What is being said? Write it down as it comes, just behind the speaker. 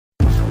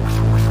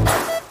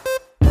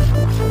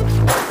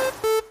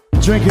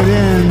Drink it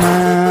in,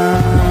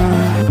 man.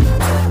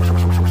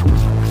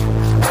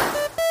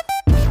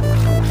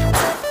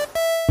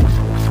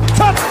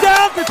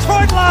 Touchdown,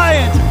 Detroit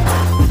Lions!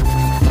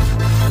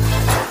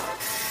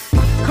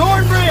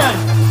 Cornbread!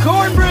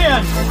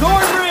 Cornbread!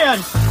 Cornbread!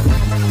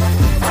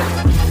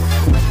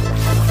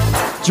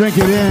 Drink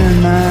it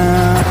in,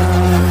 man.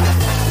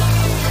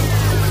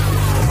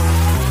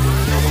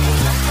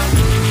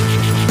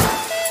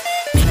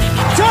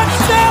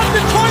 Touchdown,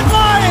 Detroit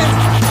Lions!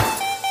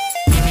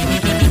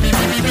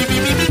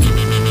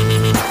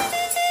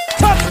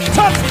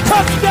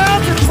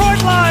 Touchdown,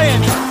 Detroit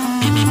Lions!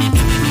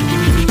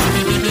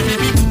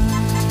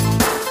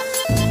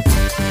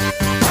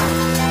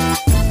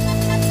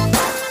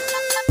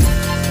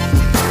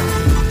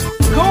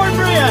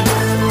 Cornbread!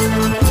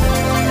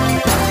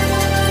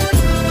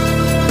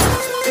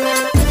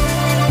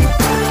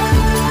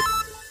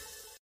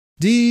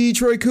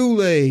 Detroit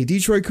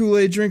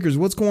Kool-Aid drinkers,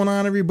 what's going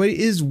on, everybody?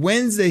 It is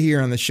Wednesday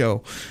here on the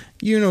show.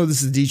 You know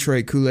this is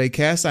Detroit Kool-Aid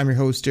Cast. I'm your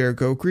host, Derek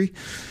Oakrey,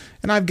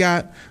 and I've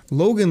got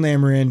Logan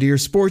Lamorandier,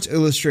 Sports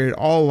Illustrated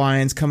All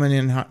Lions, coming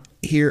in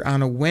here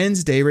on a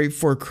Wednesday right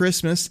before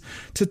Christmas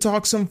to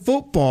talk some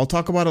football,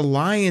 talk about a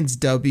Lions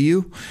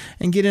W,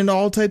 and get into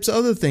all types of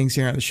other things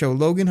here on the show.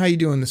 Logan, how you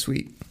doing this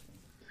week?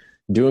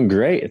 Doing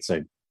great. It's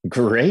a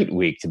great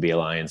week to be a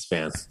Lions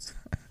fan.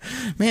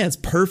 Man, it's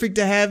perfect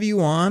to have you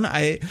on.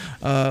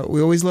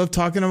 We always love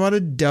talking about a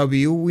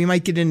W. We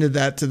might get into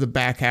that to the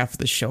back half of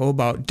the show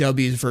about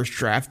W's versus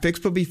draft picks.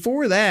 But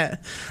before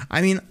that,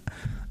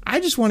 I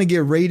just want to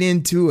get right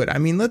into it.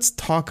 Let's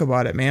talk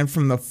about it, man.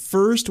 From the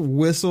first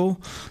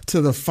whistle to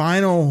the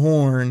final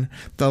horn,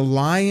 the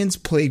Lions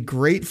played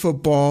great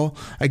football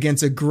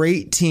against a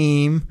great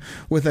team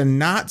with a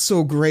not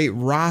so great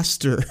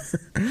roster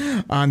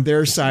on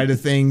their side of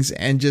things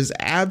and just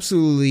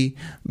absolutely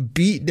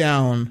beat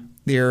down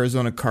the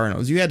Arizona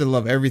Cardinals. You had to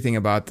love everything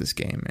about this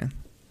game, man.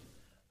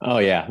 Oh,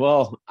 yeah.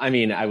 Well, I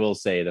will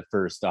say the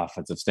first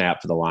offensive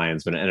snap for the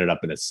Lions, when it ended up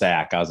in a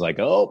sack, I was like,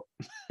 oh,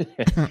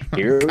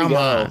 here we Come go.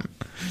 on.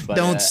 But,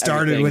 Don't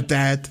start it with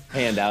that.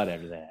 Panned out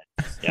after that.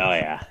 Oh,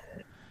 yeah.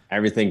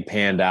 Everything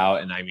panned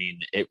out. And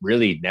it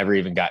really never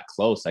even got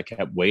close. I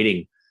kept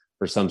waiting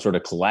for some sort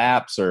of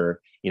collapse or,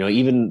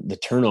 even the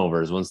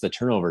turnovers. Once the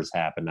turnovers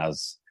happened, I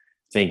was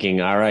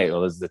thinking, all right, well,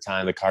 this is the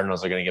time the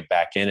Cardinals are going to get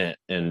back in it.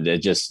 And it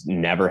just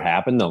never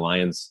happened. The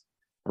Lions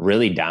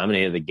really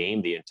dominated the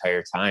game the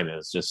entire time. It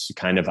was just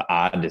kind of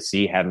odd to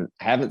see.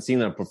 Haven't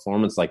seen a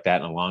performance like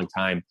that in a long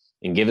time.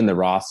 And given the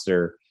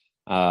roster,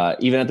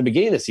 even at the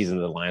beginning of the season,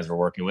 the Lions were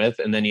working with,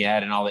 and then you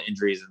add in all the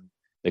injuries and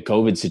the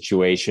COVID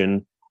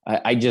situation,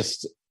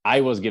 I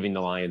was giving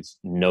the Lions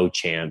no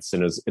chance.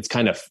 And it's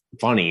kind of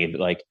funny.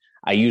 Like,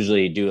 I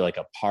usually do like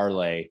a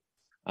parlay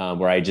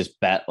where I just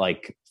bet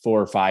like 4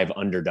 or 5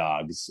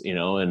 underdogs,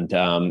 and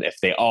if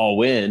they all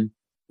win,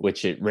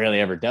 which it rarely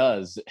ever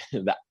does,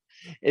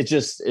 it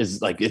just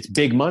is like, it's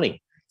big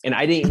money. And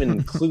I didn't even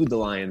include the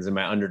Lions in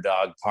my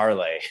underdog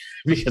parlay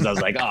because I was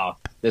like, oh,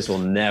 this will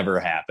never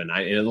happen.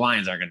 The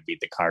Lions aren't going to beat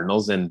the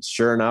Cardinals. And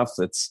sure enough,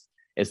 it's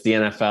the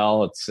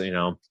NFL. It's,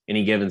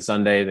 any given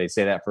Sunday, they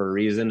say that for a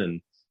reason.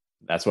 And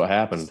that's what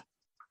happened.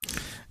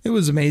 It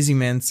was amazing,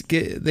 man.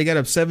 They got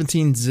up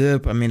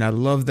 17-zip. I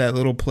love that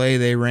little play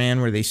they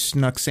ran where they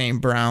snuck St.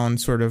 Brown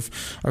sort of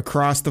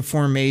across the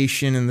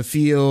formation in the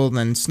field and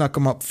then snuck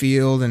him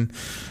upfield, and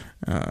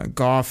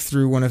Goff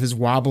threw one of his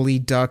wobbly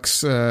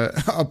ducks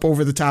up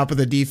over the top of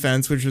the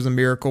defense, which was a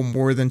miracle,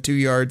 more than 2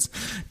 yards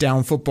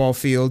down football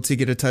field to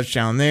get a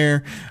touchdown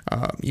there.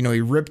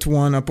 He ripped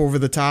one up over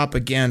the top,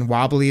 again,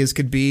 wobbly as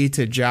could be,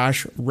 to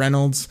Josh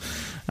Reynolds.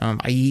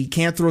 He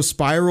can't throw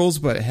spirals,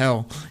 but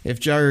hell,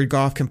 if Jared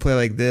Goff can play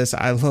like this,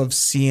 I love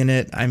seeing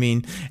it.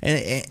 And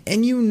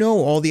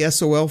all the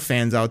SOL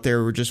fans out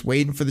there were just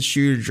waiting for the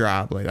shoe to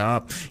drop. Like,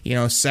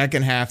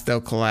 second half they'll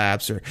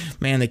collapse, or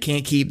man, they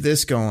can't keep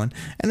this going.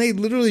 And they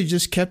literally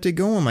just kept it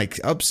going, like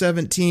up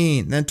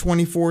 17, then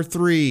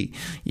 24-3.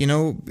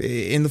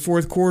 In the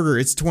fourth quarter,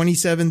 it's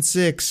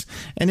 27-6,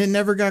 and it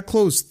never got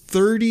close.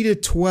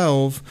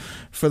 30-12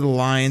 for the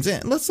Lions.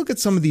 And let's look at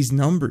some of these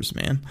numbers,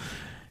 man.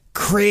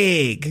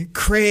 Craig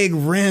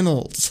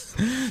Reynolds,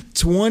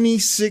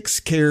 26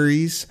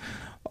 carries,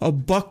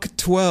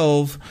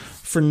 $112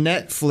 for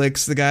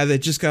Netflix, the guy that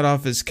just got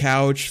off his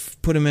couch,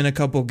 put him in a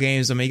couple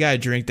games. You got to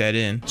drink that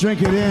in.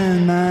 Drink it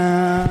in,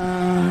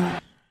 man.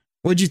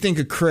 What'd you think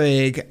of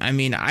Craig?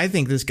 I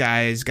think this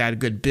guy's got a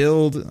good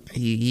build.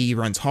 He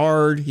runs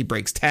hard. He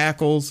breaks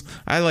tackles.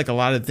 I like a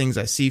lot of things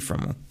I see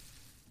from him.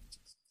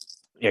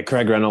 Yeah,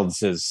 Craig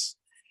Reynolds is...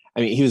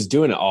 he was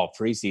doing it all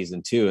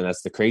preseason too, and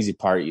that's the crazy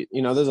part.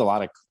 There's a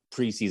lot of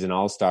preseason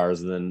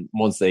all-stars, and then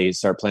once they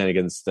start playing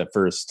against the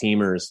first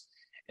teamers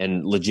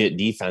and legit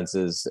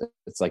defenses,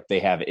 it's like they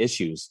have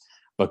issues.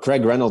 But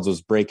Craig Reynolds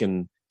was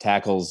breaking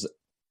tackles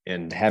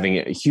and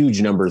having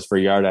huge numbers for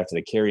yard after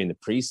the carry in the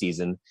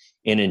preseason.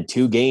 And in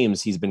 2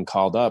 games he's been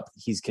called up,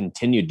 he's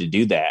continued to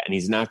do that. And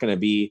he's not going to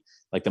be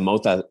like the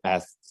most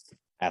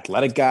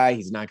athletic guy.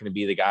 He's not going to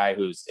be the guy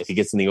who's, if he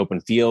gets in the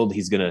open field,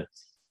 he's going to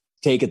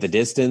take at the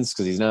distance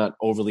because he's not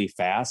overly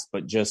fast,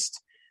 but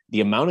just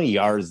the amount of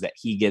yards that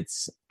he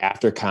gets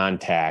after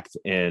contact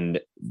and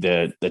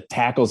the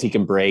tackles he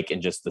can break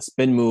and just the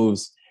spin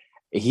moves,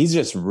 he's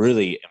just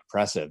really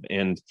impressive.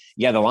 And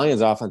yeah, the Lions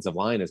offensive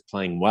line is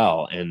playing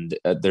well. And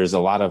there's a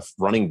lot of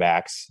running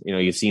backs,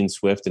 you've seen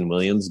Swift and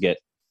Williams get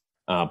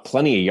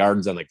plenty of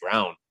yards on the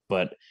ground,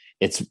 but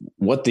it's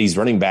what these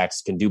running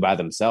backs can do by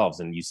themselves.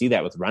 And you see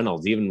that with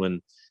Reynolds, even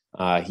when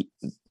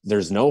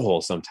there's no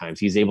hole, sometimes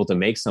he's able to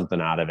make something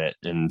out of it.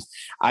 And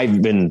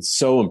I've been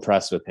so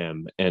impressed with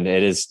him. And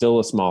it is still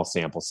a small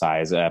sample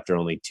size after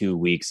only 2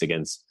 weeks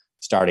against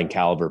starting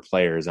caliber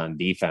players on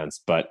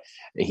defense. But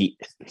he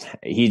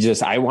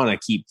just, I want to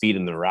keep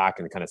feeding the rock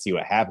and kind of see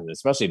what happens,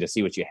 especially to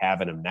see what you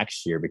have in him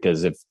next year.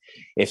 Because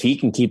if he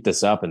can keep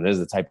this up, and this is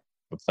the type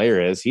of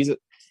player is, he's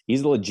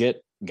a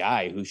legit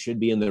guy who should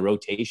be in the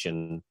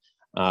rotation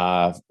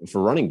for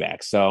running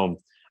back.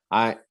 So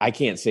I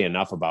can't say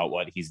enough about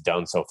what he's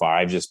done so far.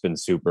 I've just been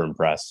super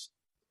impressed.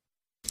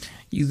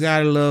 You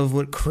gotta love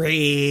what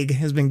Craig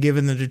has been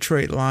giving the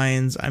Detroit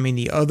Lions. I mean,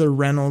 the other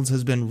Reynolds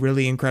has been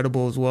really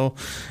incredible as well.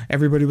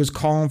 Everybody was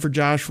calling for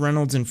Josh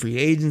Reynolds in free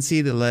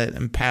agency to let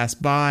him pass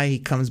by. He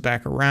comes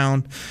back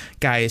around.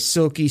 Guy is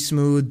silky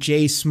smooth.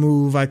 Jay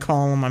Smooth, I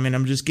call him. I mean,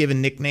 I'm just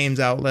giving nicknames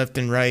out left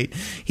and right.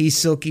 He's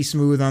silky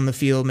smooth on the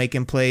field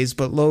making plays.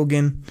 But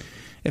Logan,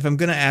 if I'm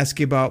gonna ask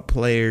you about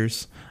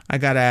players, I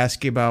got to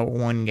ask you about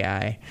one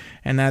guy,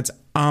 and that's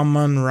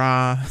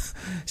Amon-Ra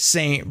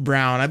St.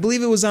 Brown. I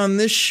believe it was on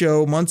this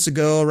show months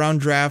ago around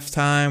draft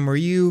time where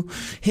you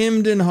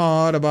hemmed and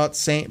hawed about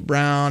St.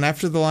 Brown.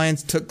 After the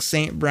Lions took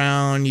St.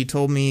 Brown, you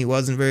told me he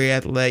wasn't very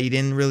athletic. You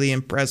didn't really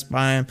impress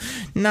by him.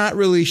 Not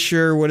really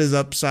sure what his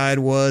upside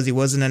was. He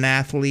wasn't an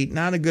athlete.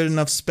 Not a good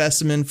enough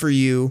specimen for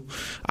you.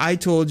 I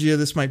told you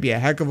this might be a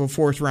heck of a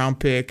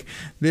 4th-round pick.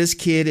 This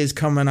kid is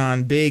coming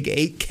on big.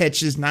 8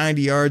 catches,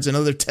 90 yards,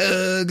 another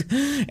tug.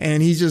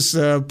 And he's just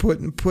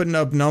putting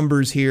up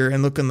numbers here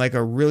and looking like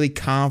a really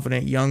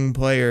confident young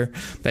player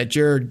that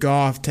Jared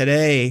Goff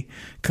today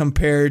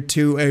compared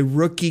to a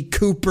rookie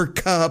Cooper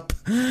Kupp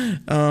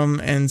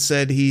and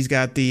said he's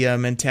got the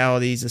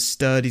mentality. He's a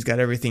stud. He's got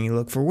everything you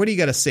look for. What do you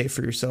got to say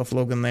for yourself,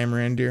 Logan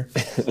Lamorandier?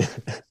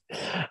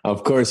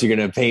 Of course, you're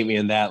going to paint me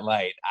in that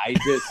light. I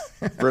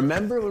just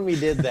remember when we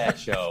did that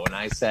show and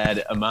I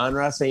said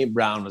Amon-Ra St.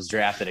 Brown was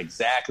drafted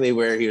exactly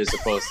where he was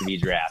supposed to be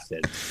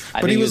drafted. I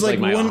think he was like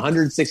my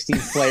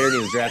 116th player and he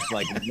was drafted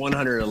like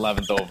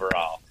 111th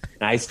overall.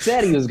 And I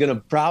said he was going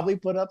to probably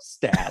put up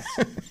stats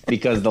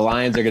because the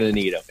Lions are going to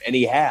need him. And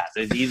he has.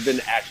 He's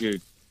been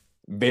actually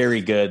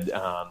very good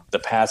the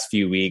past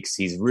few weeks.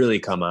 He's really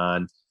come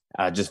on,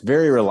 just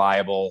very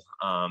reliable,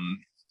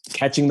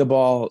 catching the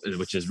ball,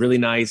 which is really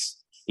nice.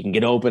 He can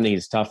get open.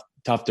 He's tough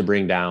to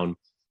bring down.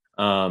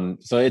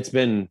 So it's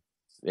been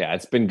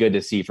good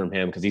to see from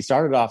him because he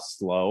started off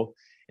slow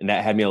and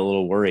that had me a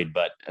little worried,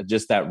 but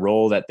just that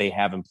role that they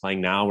have him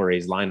playing now where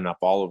he's lining up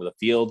all over the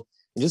field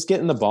and just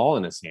getting the ball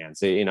in his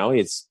hands.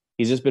 He's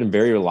just been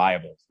very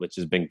reliable, which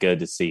has been good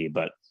to see.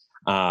 But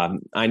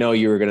I know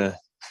you were going to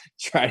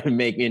try to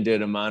make me into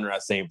an Amon-Ra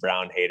St.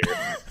 Brown hater.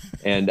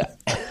 And,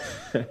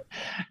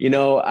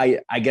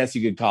 I guess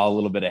you could call a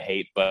little bit of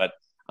hate, but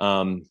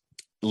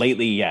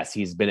lately, yes,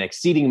 he's been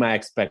exceeding my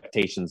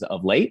expectations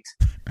of late,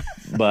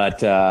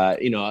 but I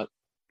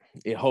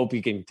hope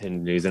he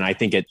continues. And I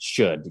think it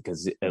should,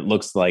 because it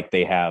looks like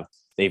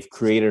they've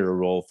created a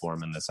role for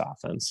him in this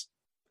offense.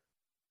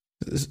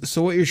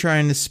 So what you're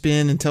trying to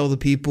spin and tell the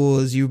people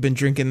is you've been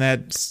drinking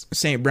that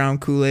St. Brown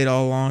Kool-Aid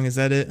all along. Is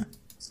that it?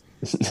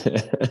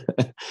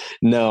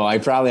 No, I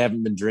probably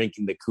haven't been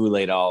drinking the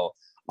Kool-Aid all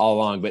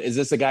along, but is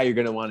this a guy you're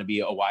going to want to be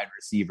a wide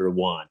receiver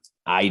one?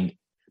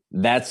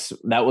 That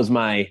was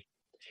my,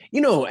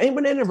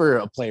 whenever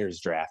a player's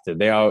drafted,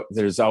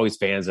 there's always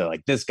fans that are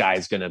like, this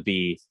guy's going to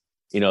be,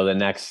 the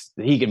next,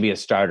 he can be a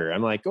starter.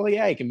 I'm like, oh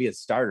yeah, he can be a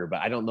starter,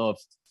 but I don't know if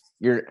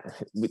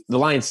the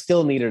Lions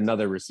still need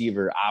another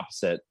receiver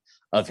opposite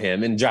of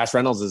him. And Josh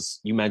Reynolds, as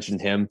you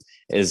mentioned him,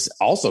 is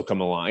also come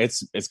along.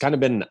 It's kind of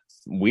been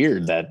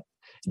weird that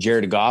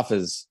Jared Goff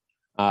is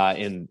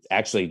and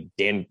actually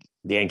Dan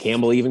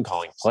Campbell even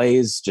calling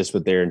plays just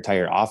with their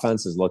entire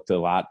offense has looked a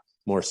lot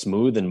more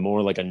smooth and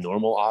more like a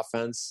normal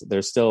offense.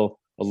 They're still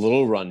a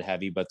little run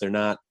heavy, but they're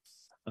not.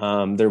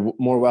 They're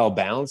more well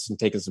balanced and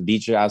taking some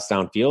deep shots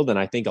downfield. And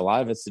I think a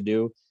lot of it's to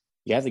do.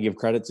 You have to give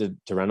credit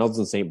to Reynolds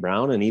and St.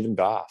 Brown and even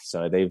Goff.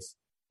 So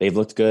they've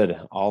looked good,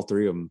 all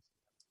three of them.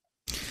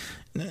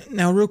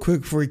 Now, real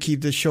quick before we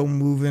keep the show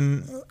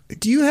moving,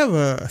 do you have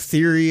a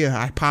theory, a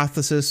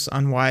hypothesis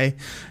on why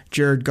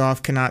Jared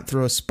Goff cannot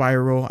throw a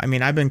spiral? I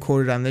mean, I've been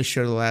quoted on this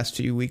show the last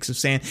few weeks of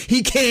saying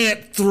he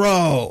can't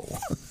throw.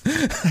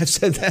 I've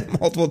said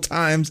that multiple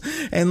times.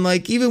 And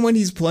even when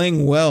he's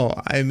playing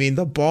well, I mean,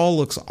 the ball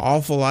looks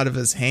awful out of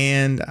his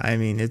hand. I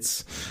mean,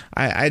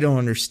 I don't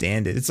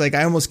understand it. It's like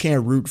I almost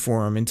can't root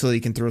for him until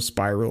he can throw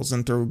spirals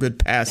and throw good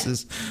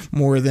passes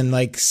more than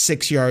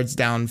 6 yards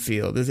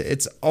downfield.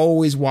 It's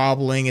always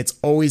wobbling. It's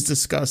always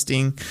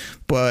disgusting,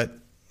 but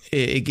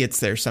it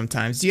gets there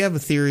sometimes. Do you have a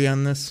theory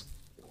on this?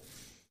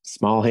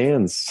 Small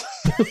hands.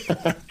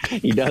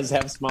 He does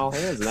have small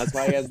hands, and that's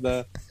why he has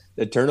the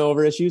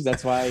turnover issues.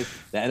 That's why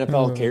the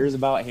NFL cares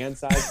about hand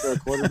size for a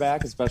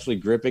quarterback, especially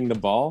gripping the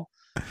ball.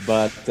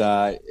 But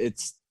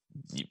it's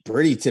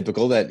pretty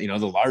typical that,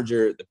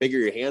 the bigger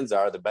your hands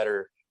are, the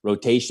better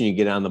rotation you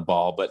get on the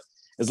ball. But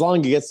as long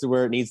as it gets to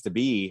where it needs to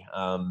be,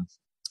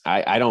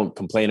 I don't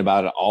complain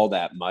about it all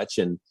that much.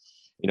 And,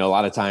 a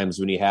lot of times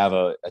when you have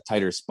a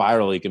tighter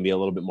spiral, you can be a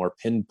little bit more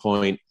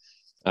pinpoint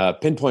a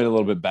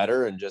little bit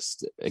better, and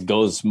just it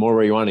goes more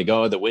where you want to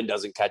go. The wind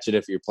doesn't catch it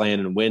if you're playing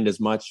in wind as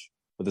much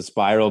with a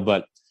spiral,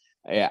 but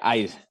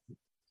I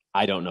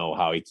don't know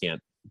how he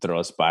can't throw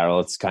a spiral.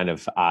 It's kind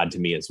of odd to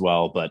me as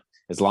well, but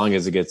as long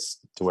as it gets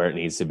to where it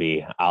needs to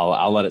be,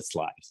 I'll let it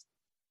slide.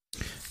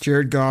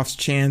 Jared Goff's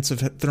chance of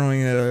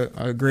throwing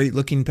a great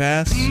looking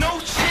pass. No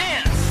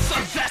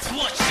chance. That's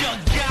what you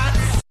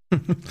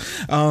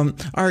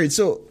got. All right.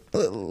 So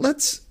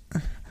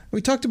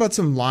we talked about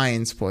some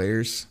Lions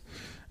players.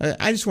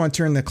 I just want to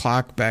turn the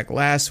clock back.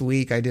 Last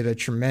week, I did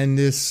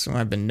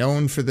I've been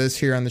known for this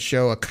here on the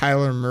show, a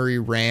Kyler Murray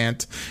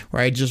rant,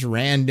 where I just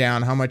ran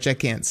down how much I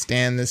can't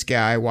stand this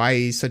guy, why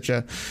he's such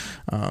a,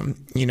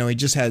 he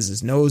just has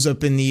his nose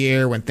up in the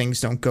air when things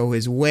don't go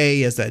his way.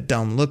 He has that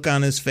dumb look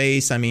on his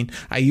face. I mean,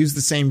 I use the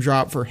same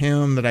drop for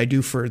him that I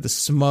do for the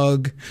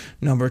smug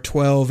number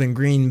 12 in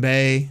Green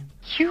Bay.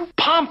 You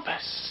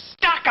pompous,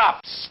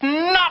 stuck-up,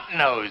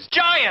 snot-nosed,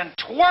 giant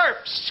twerp,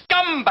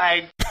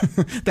 scumbag.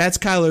 That's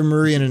Kyler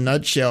Murray in a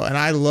nutshell, and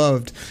I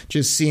loved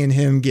just seeing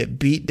him get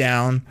beat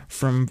down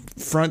from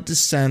front to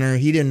center.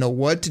 He didn't know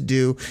what to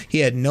do. He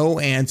had no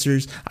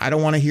answers. I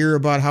don't want to hear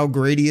about how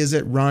great he is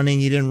at running.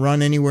 He didn't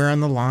run anywhere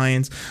on the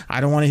Lions. I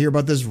don't want to hear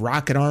about this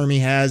rocket arm he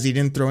has. He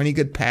didn't throw any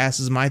good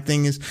passes. My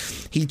thing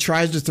is, he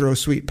tries to throw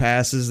sweet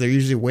passes. They're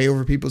usually way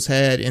over people's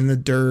head, in the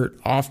dirt,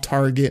 off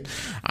target.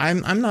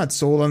 I'm not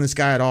sold on this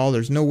guy at all.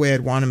 There's no way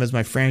I'd want him as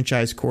my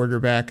franchise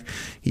quarterback.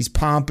 He's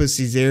pompous.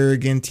 He's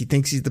arrogant. He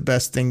thinks he's the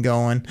best thing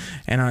going.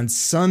 And on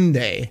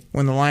Sunday,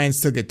 when the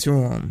Lions took it to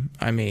him,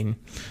 I mean,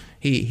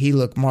 he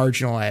looked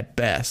marginal at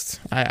best.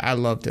 I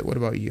loved it. What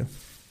about you?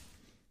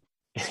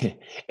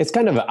 It's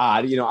kind of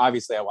odd.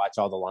 Obviously I watch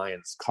all the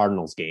Lions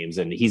Cardinals games,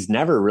 and he's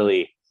never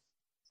really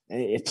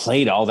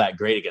played all that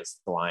great against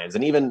the Lions.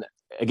 And even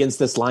against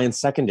this Lions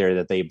secondary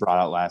that they brought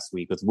out last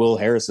week with Will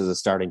Harris as a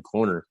starting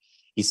corner,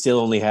 he still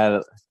only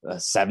had a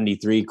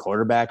 73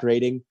 quarterback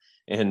rating.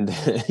 And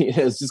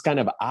it's just kind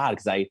of odd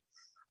because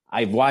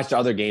I've watched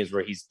other games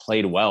where he's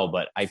played well,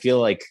 but I feel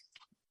like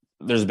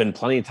there's been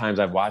plenty of times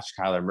I've watched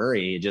Kyler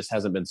Murray. It just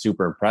hasn't been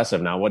super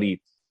impressive. Now, what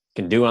he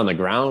can do on the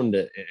ground,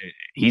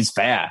 he's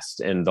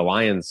fast, and the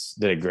Lions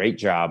did a great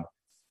job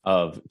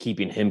of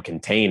keeping him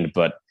contained.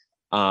 But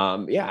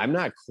I'm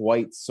not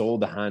quite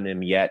sold on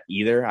him yet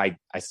either. I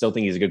still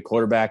think he's a good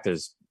quarterback.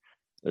 There's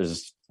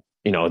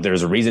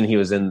a reason he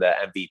was in the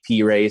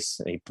MVP race.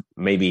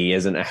 Maybe he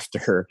isn't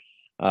after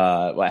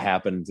what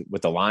happened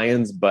with the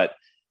Lions, but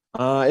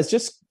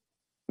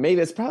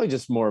it's probably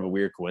just more of a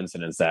weird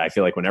coincidence that I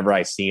feel like whenever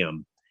I see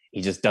him,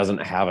 he just doesn't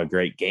have a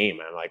great game.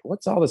 And I'm like,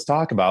 what's all this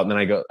talk about? And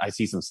then I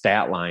see some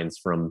stat lines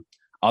from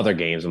other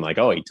games. I'm like,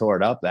 oh, he tore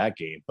it up that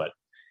game, but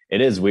it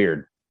is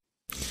weird.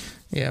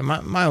 Yeah,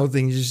 my whole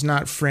thing is just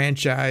not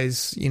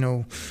franchise,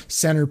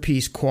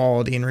 centerpiece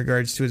quality in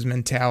regards to his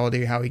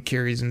mentality, how he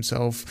carries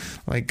himself.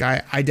 Like,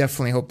 I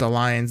definitely hope the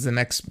Lions, the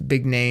next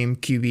big name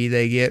QB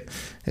they get,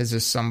 is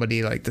just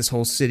somebody like this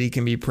whole city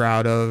can be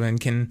proud of and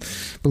can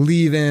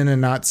believe in,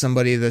 and not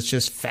somebody that's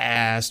just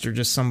fast or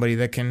just somebody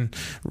that can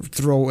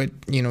throw it,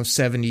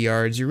 70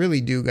 yards. You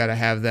really do got to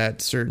have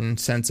that certain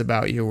sense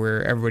about you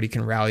where everybody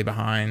can rally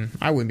behind.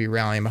 I wouldn't be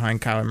rallying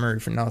behind Kyler Murray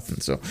for nothing.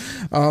 So,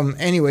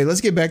 anyway, let's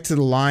get back to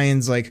the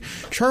Lions. Like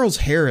Charles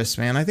Harris,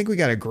 man, I think we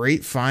got a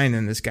great find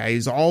in this guy.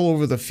 He's all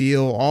over the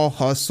field, all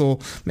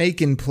hustle,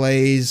 making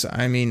plays.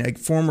 I mean, a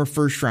former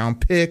first-round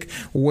pick,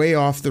 way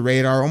off the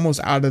radar, almost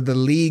out of the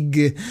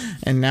league.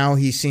 And now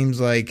he seems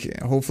like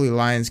hopefully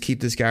Lions keep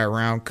this guy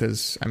around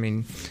because, I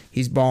mean,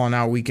 he's balling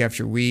out week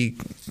after week.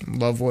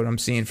 Love what I'm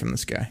seeing from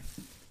this guy.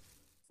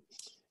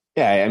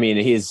 Yeah, I mean,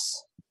 he's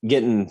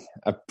getting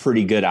a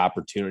pretty good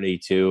opportunity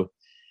too.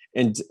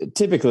 And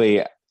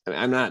typically,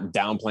 I'm not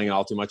downplaying it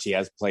all too much. He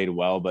has played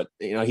well, but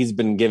he's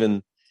been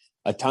given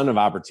a ton of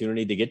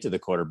opportunity to get to the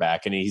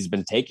quarterback, and he's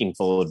been taking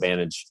full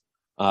advantage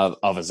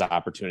of his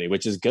opportunity,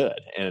 which is good.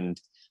 And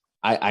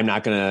I'm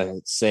not going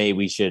to say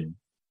we should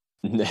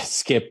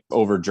skip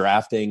over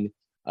drafting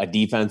a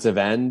defensive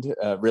end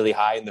really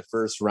high in the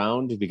first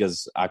round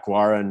because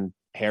Aquara and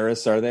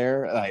Harris are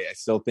there. I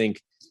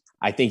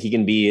think he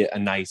can be a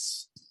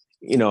nice,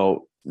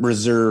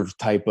 reserve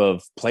type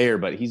of player,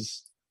 but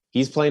he's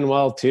playing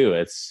well too.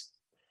 It's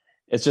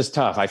just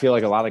tough. I feel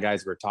like a lot of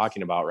guys we're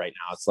talking about right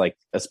now, it's like,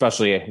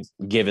 especially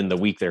given the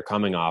week they're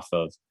coming off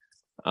of,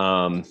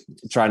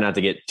 try not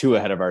to get too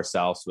ahead of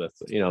ourselves with,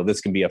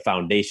 this can be a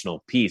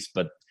foundational piece,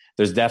 but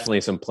there's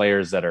definitely some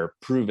players that are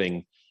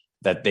proving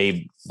that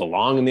they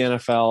belong in the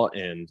NFL.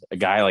 And a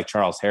guy like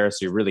Charles Harris,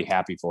 you're really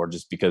happy for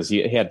just because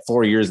he had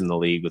 4 years in the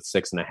league with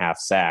 6.5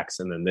 sacks.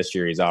 And then this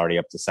year he's already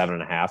up to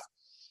 7.5.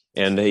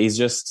 And he's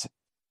just,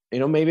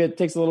 maybe it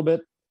takes a little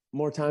bit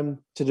more time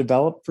to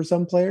develop for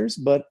some players,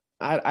 but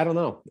I don't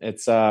know.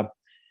 It's it'll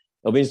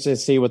be interesting to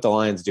see what the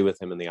Lions do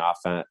with him in the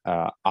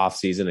off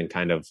season, and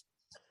kind of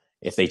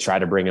if they try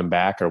to bring him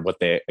back or what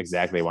they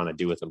exactly want to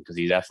do with him, because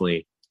he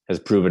definitely has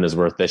proven his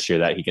worth this year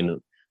that he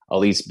can at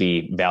least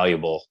be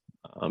valuable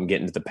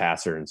getting to the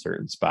passer in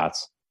certain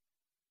spots.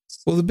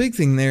 Well, the big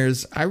thing there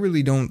is I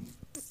really don't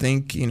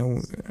think,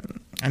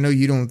 I know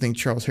you don't think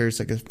Charles Harris is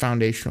like a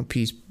foundational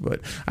piece,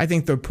 but I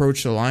think the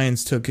approach the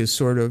Lions took is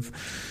sort of,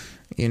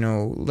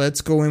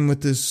 let's go in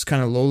with this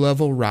kind of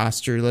low-level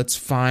roster. Let's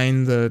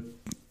find the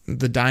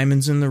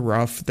diamonds in the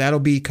rough. That'll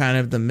be kind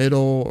of the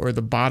middle or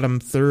the bottom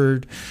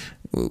third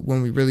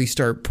when we really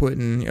start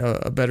putting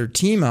a better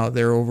team out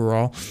there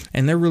overall.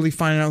 And they're really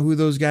finding out who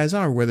those guys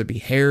are, whether it be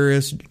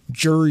Harris,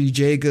 Jury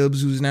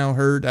Jacobs, who's now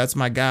hurt. That's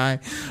my guy.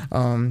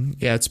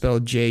 It's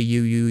spelled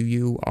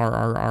Juurrryyy.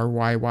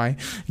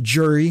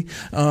 Jury.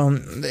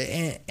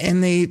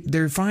 And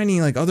they're finding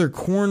like other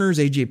corners,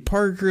 AJ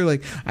Parker.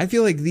 Like, I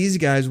feel like these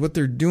guys, what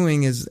they're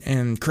doing is,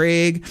 and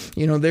Craig,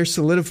 they're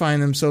solidifying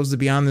themselves to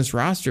be on this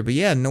roster. But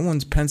yeah, no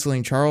one's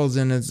penciling Charles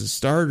in as a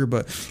starter.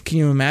 But can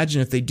you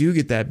imagine if they do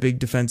get that big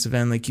defensive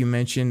end, like you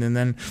mentioned, and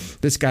then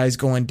this guy's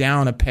going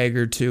down a peg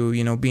or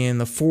two, being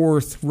the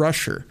fourth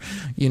rusher,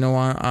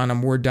 on a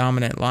more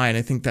dominant line?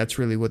 I think that's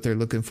really what they're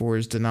looking for,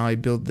 is to not only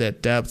build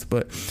that depth,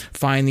 but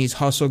find these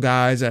hustle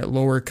guys at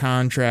lower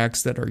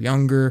contracts that are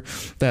younger,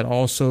 that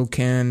also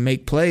can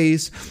make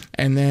plays.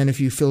 And then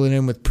if you fill it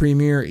in with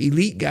premier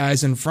elite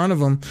guys in front of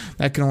them,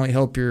 that can only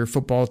help your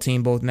football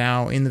team both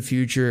now, in the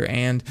future,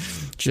 and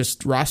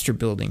just roster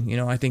building.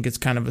 I think it's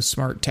kind of a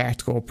smart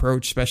tactical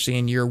approach, especially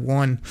in year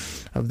one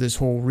of this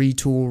whole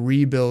retool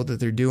rebuild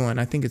that they're doing.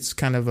 I think it's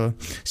kind of a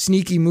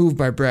sneaky move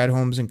by Brad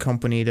Holmes and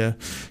company to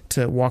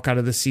walk out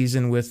of the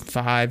season with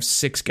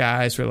 5-6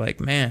 guys who are like,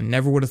 man,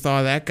 never would have thought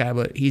of that guy,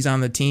 but he's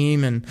on the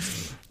team and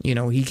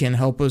he can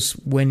help us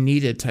when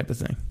needed, type of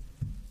thing.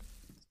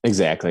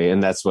 Exactly.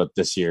 And that's what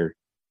this year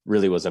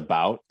really was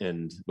about.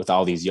 And with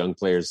all these young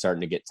players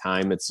starting to get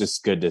time, it's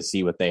just good to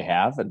see what they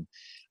have and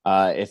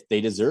if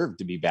they deserve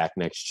to be back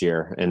next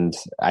year. And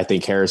I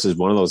think Harris is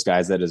one of those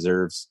guys that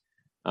deserves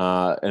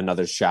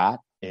another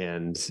shot.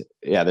 And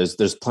yeah,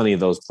 there's plenty of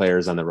those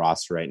players on the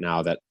roster right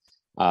now that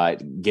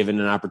given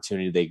an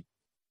opportunity,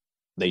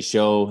 they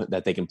show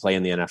that they can play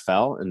in the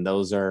NFL, and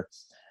those are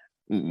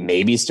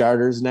maybe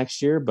starters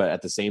next year. But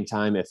at the same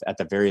time, if at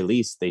the very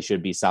least they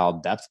should be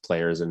solid depth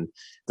players, and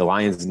the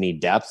Lions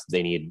need depth,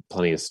 they need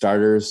plenty of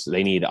starters,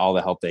 they need all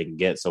the help they can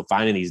get. So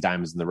finding these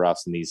diamonds in the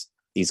roughs and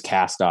these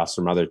cast-offs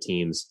from other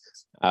teams,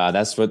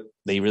 that's what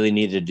they really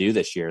needed to do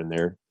this year.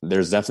 And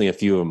there's definitely a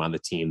few of them on the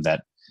team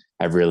that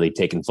have really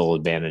taken full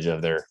advantage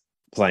of their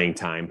playing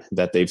time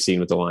that they've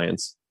seen with the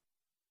Lions.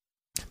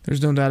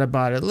 There's no doubt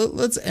about it.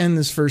 Let's end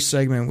this first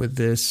segment with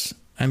this.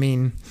 I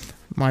mean,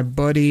 my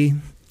buddy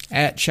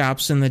at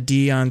Chops in the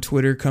D on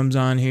Twitter comes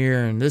on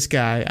here, and this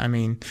guy, I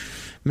mean,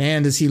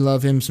 man, does he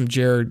love him some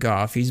Jared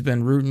Goff. He's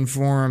been rooting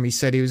for him. He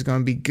said he was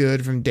going to be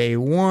good from day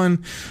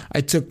one.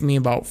 It took me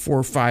about 4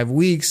 or 5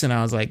 weeks, and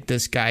I was like,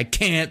 this guy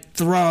can't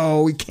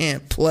throw. He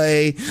can't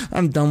play.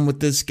 I'm done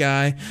with this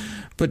guy.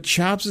 But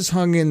Chops has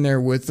hung in there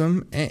with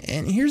him.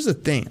 And here's the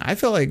thing. I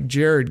felt like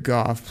Jared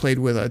Goff played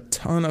with a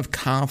ton of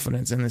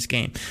confidence in this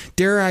game.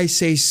 Dare I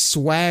say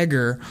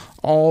swagger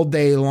all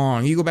day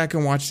long. You go back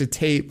and watch the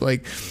tape.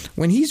 Like,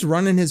 when he's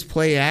running his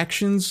play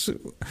actions,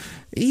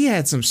 he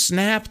had some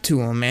snap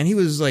to him, man. He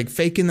was like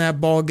faking that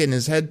ball, getting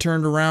his head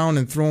turned around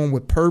and throwing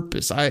with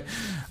purpose. I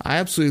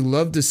absolutely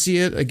love to see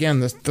it.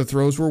 Again, the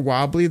throws were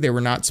wobbly. They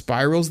were not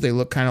spirals. They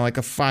looked kind of like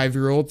a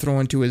 5-year-old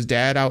throwing to his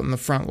dad out in the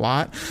front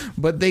lot.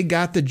 But they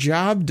got the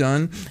job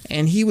done,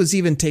 and he was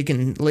even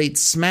taking late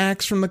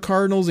smacks from the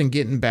Cardinals and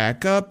getting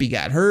back up. He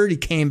got hurt. He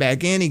came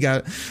back in. He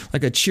got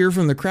like a cheer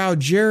from the crowd.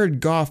 Jared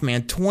Goff,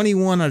 man,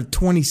 21 out of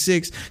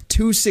 26,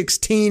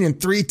 216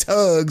 and 3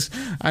 tugs.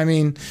 I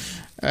mean,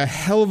 a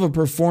hell of a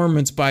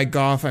performance by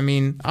Goff. I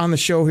mean, on the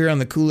show here on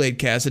the Kool-Aid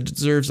Cast, it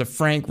deserves a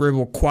Frank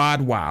Ribble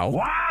quad wow.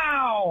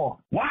 Wow!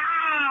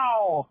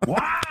 Wow!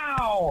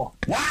 Wow!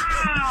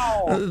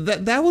 Wow!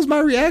 That was my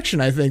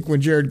reaction, I think,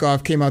 when Jared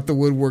Goff came out the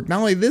woodwork. Not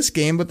only this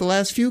game, but the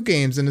last few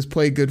games, and has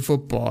played good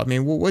football. I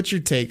mean, what's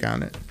your take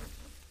on it?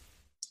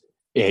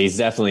 Yeah, he's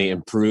definitely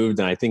improved.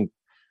 And I think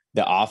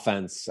the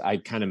offense I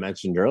kind of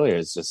mentioned earlier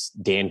is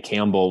just Dan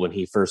Campbell, when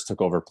he first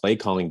took over play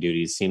calling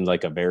duties, seemed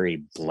like a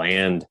very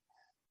bland,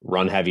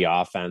 run-heavy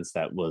offense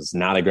that was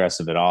not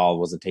aggressive at all,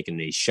 wasn't taking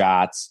any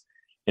shots.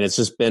 And it's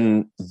just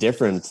been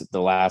different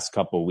the last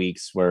couple of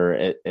weeks, where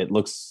it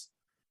looks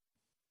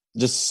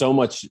just so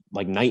much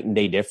like night and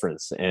day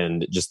difference,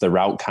 and just the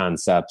route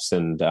concepts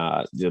and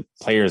the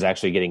players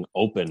actually getting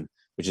open,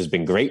 which has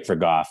been great for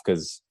Goff,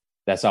 because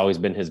that's always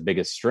been his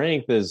biggest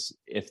strength, is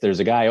if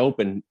there's a guy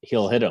open,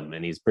 he'll hit him,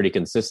 and he's pretty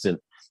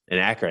consistent and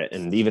accurate.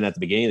 And even at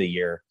the beginning of the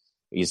year,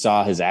 you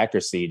saw his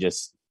accuracy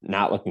just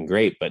not looking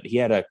great, but he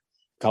had a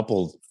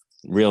couple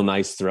real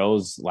nice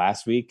throws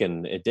last week,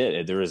 and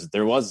there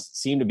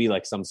seemed to be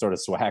like some sort of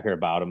swagger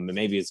about him. And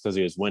maybe it's because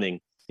he was winning,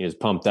 he was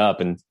pumped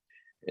up, and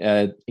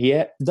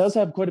does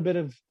have quite a bit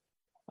of.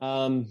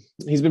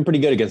 He's been pretty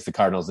good against the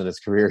Cardinals in his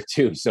career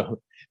too.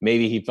 So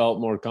maybe he felt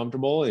more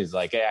comfortable. He's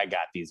like, hey, I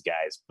got these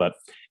guys. But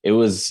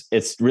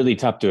it's really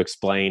tough to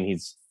explain.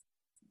 He's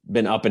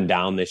been up and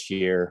down this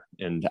year.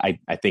 And I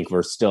think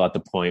we're still at the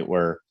point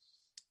where,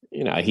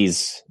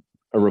 he's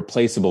a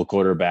replaceable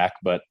quarterback,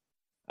 but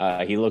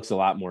he looks a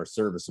lot more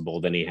serviceable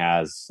than he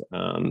has,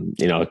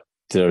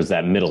 there's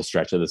that middle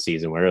stretch of the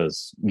season where it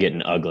was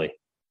getting ugly.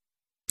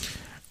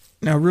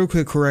 Now, real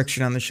quick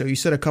correction on the show. You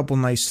said a couple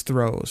nice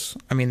throws.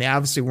 I mean, they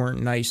obviously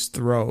weren't nice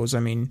throws. I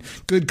mean,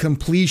 good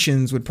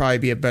completions would probably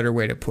be a better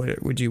way to put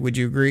it. Would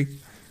you agree?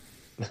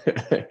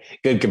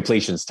 Good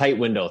completions, tight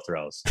window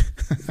throws.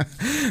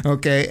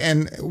 Okay.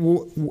 And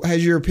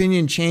has your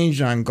opinion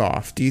changed on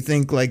Goff? Do you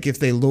think, like, if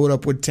they load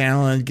up with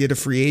talent, get a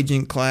free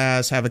agent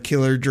class, have a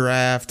killer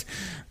draft,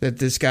 that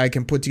this guy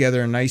can put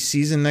together a nice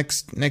season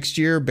next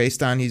year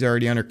based on he's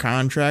already under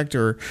contract?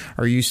 Or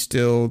are you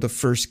still the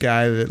first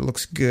guy that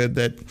looks good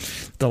that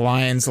the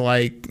Lions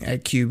like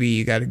at QB?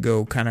 You got to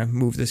go kind of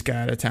move this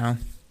guy out of town.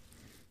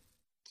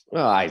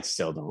 Well, I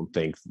still don't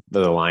think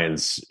the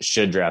Lions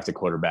should draft a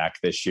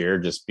quarterback this year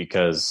just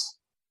because,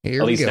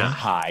 at least not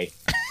high.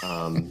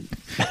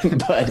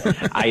 But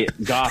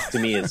Goff to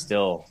me is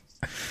still,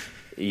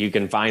 you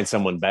can find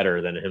someone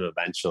better than him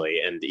eventually.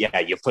 And yeah,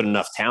 you put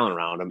enough talent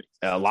around him.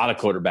 A lot of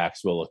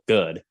quarterbacks will look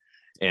good.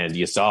 And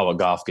you saw what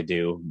Goff could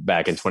do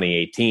back in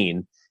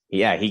 2018.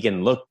 Yeah, he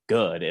can look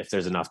good if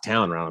there's enough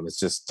talent around him. It's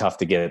just tough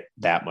to get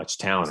that much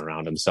talent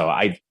around him. So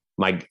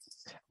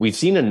we've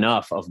seen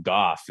enough of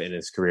Goff in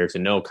his career to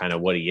know kind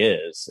of what he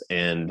is.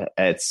 And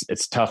it's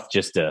tough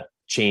just to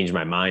change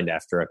my mind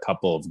after a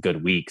couple of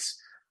good weeks.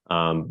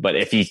 But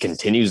if he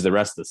continues the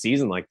rest of the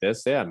season like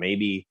this, yeah,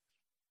 maybe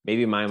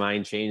my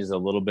mind changes a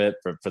little bit.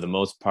 For the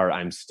most part,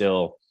 I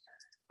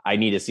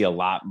need to see a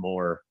lot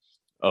more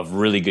of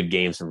really good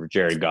games from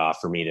Jared Goff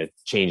for me to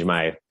change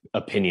my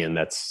opinion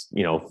that's,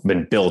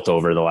 been built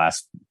over the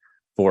last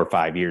 4 or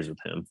 5 years with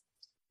him.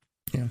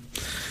 Yeah.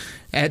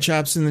 At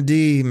Chops in the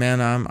D, man,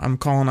 I'm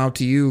calling out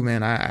to you,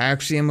 man. I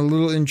actually am a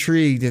little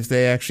intrigued if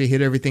they actually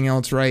hit everything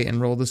else right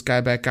and roll this guy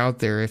back out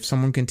there. If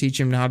someone can teach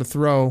him how to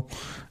throw,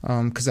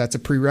 because that's a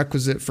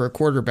prerequisite for a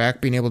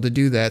quarterback, being able to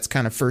do that. It's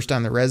kind of first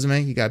on the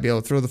resume. You got to be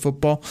able to throw the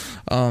football.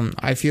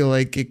 I feel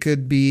like it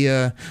could be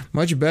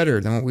much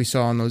better than what we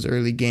saw in those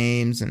early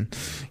games. And,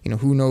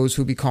 who knows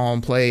who'll be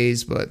calling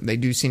plays, but they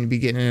do seem to be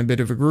getting in a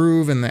bit of a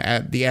groove, and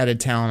the added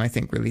talent, I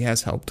think, really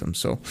has helped them.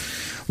 So,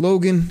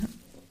 Logan,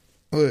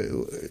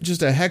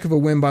 just a heck of a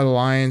win by the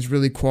Lions,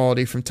 really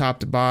quality from top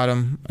to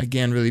bottom.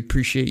 Again, really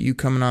appreciate you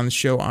coming on the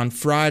show on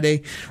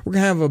Friday. We're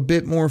going to have a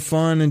bit more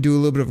fun and do a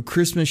little bit of a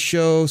Christmas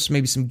show, so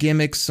maybe some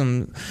gimmicks,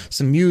 some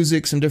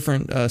music, some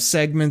different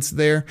segments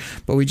there.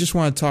 But we just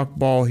want to talk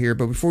ball here.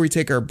 But before we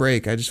take our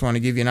break, I just want to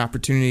give you an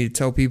opportunity to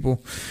tell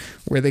people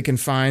where they can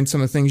find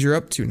some of the things you're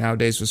up to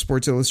nowadays with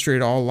Sports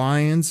Illustrated All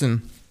Lions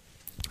and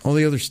all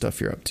the other stuff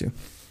you're up to.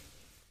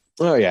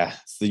 Oh, yeah.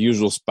 It's the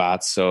usual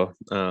spots. So,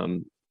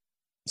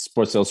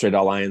 Sports Illustrated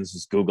All Lions,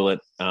 just Google it.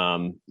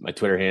 My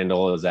Twitter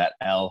handle is at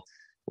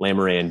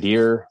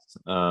 @LamoranDeer.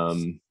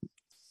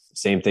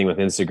 Same thing with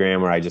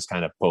Instagram, where I just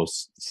kind of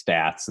post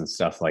stats and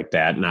stuff like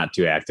that. Not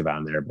too active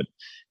on there, but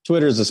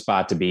Twitter is a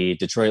spot to be.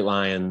 Detroit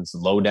Lions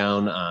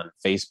Lowdown on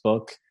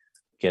Facebook.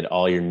 Get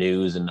all your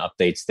news and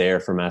updates there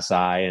from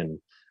SI, and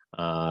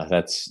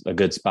that's a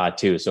good spot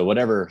too. So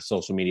whatever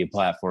social media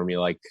platform you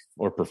like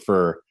or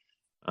prefer,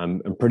 I'm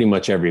pretty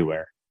much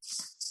everywhere.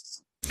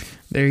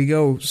 There you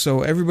go.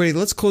 So everybody,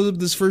 let's close up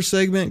this first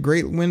segment.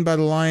 Great win by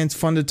the Lions.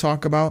 Fun to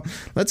talk about.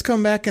 Let's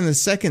come back in the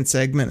second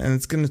segment, and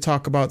it's going to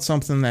talk about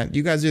something that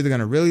you guys are either going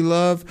to really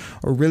love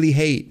or really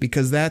hate,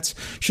 because that's,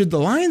 should the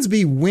Lions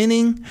be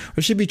winning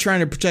or should be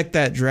trying to protect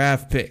that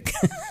draft pick?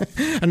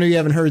 I know you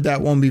haven't heard that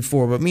one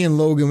before, but me and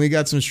Logan, we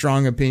got some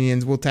strong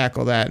opinions. We'll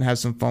tackle that and have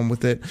some fun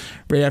with it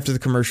right after the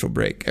commercial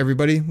break.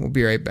 Everybody, we'll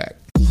be right back.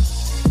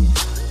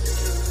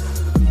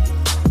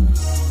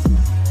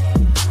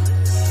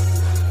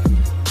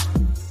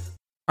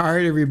 All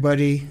right,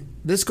 everybody.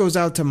 This goes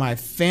out to my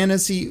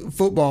fantasy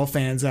football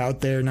fans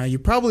out there. Now, you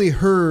probably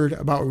heard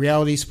about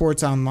Reality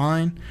Sports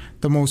Online,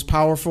 the most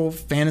powerful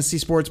fantasy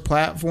sports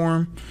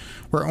platform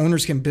where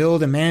owners can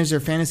build and manage their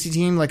fantasy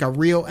team like a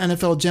real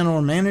NFL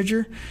general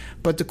manager.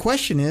 But the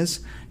question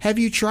is, have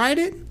you tried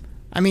it?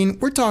 I mean,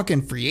 we're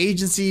talking free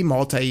agency,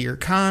 multi-year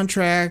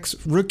contracts,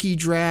 rookie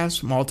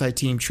drafts,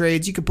 multi-team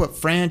trades. You can put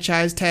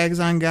franchise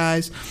tags on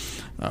guys.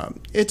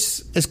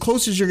 It's as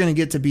close as you're going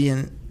to get to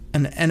being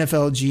an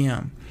NFL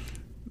GM.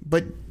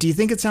 But do you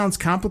think it sounds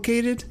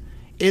complicated?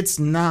 It's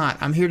not.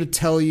 I'm here to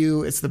tell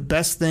you it's the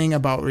best thing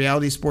about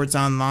Reality Sports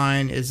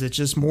Online is it's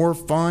just more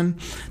fun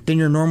than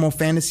your normal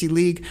fantasy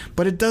league,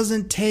 but it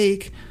doesn't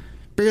take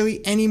barely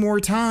any more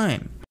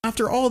time.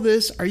 After all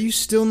this, are you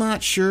still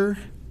not sure?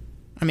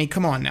 I mean,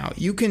 come on now.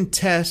 You can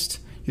test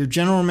your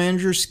general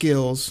manager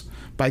skills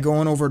by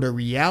going over to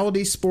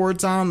Reality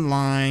Sports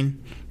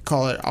Online,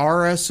 call it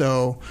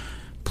RSO.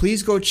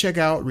 Please go check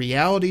out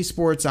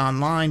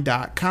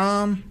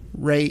realitysportsonline.com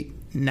right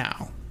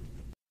now.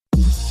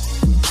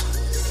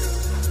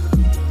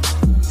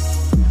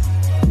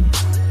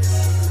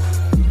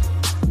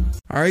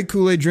 All right,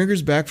 Kool-Aid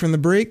drinkers, back from the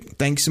break.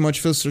 Thanks so much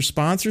for our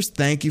sponsors.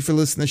 Thank you for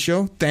listening to the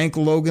show. Thank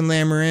Logan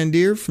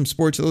Lamorandier from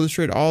Sports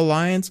Illustrated, All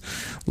Lions.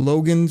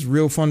 Logan's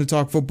real fun to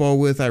talk football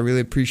with. I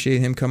really appreciate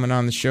him coming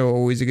on the show.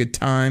 Always a good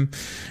time.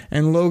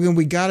 And Logan,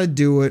 we got to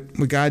do it.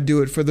 We got to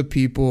do it for the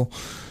people.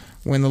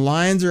 When the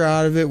Lions are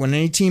out of it, when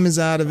any team is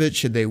out of it,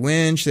 should they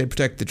win? Should they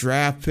protect the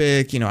draft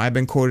pick? I've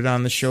been quoted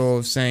on the show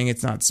of saying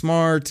it's not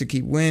smart to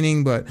keep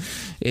winning, but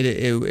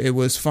it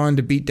was fun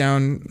to beat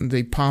down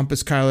the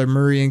pompous Kyler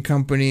Murray and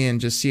company and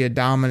just see a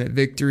dominant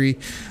victory.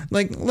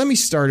 Let me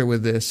start it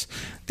with this.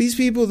 These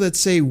people that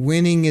say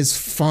winning is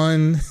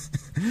fun,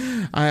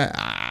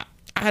 I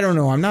don't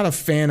know. I'm not a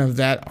fan of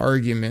that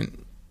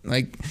argument.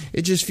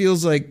 It just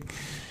feels like,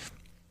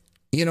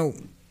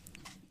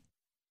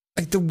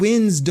 the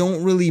wins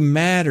don't really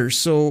matter.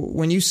 So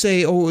when you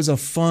say, oh, it was a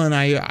fun,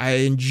 I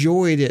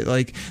enjoyed it,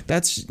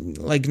 that's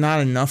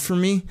not enough for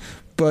me.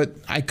 But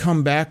I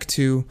come back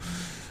to,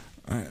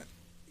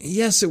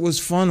 yes, it was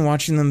fun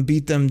watching them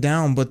beat them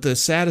down, but the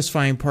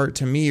satisfying part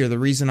to me, or the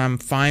reason I'm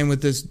fine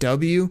with this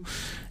W,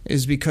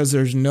 is because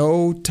there's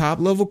no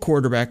top-level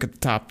quarterback at the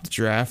top of the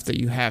draft that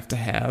you have to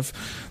have.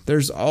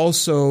 There's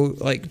also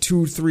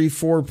 2, 3,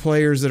 4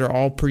 players that are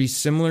all pretty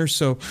similar,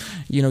 so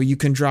you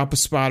can drop a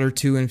spot or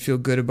two and feel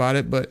good about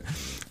it. But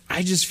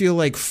I just feel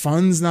like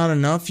fun's not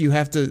enough. You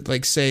have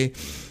to say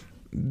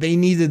they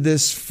needed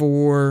this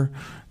for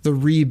the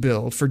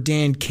rebuild, for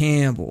Dan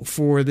Campbell,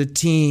 for the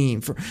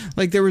team, for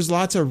there was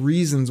lots of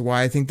reasons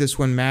why I think this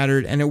one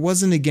mattered, and it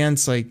wasn't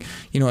against a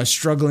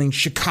struggling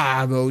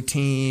Chicago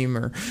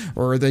team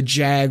or the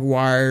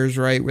Jaguars,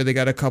 right, where they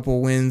got a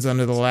couple wins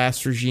under the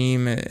last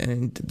regime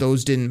and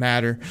those didn't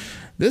matter.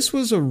 This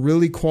was a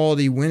really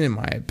quality win in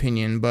my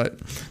opinion, but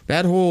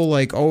that whole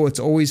oh, it's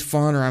always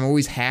fun or I'm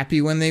always happy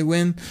when they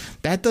win,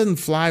 that doesn't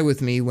fly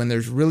with me when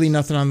there's really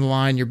nothing on the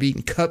line, you're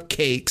beating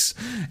cupcakes,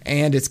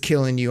 and it's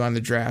killing you on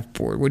the draft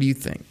board. What do you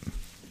think?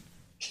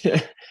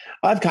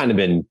 I've kind of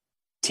been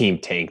team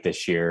tank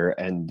this year,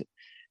 and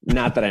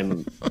not that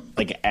I'm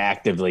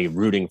actively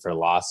rooting for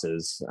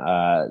losses.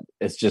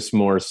 It's just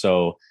more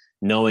so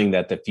knowing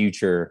that the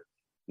future,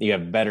 you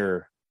have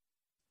better.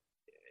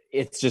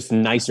 It's just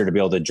nicer to be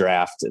able to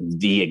draft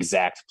the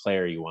exact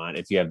player you want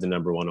if you have the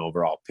number 1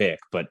 overall pick.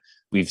 But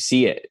we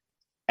see it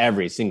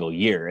every single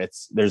year.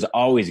 There's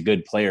always a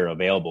good player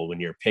available when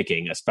you're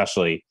picking,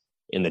 especially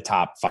in the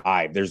top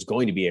 5. There's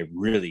going to be a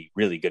really,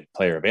 really good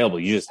player available.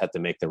 You just have to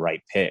make the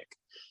right pick.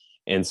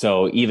 And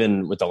so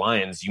even with the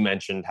Lions, you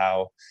mentioned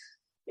how,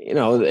 it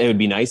would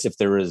be nice if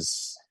there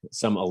was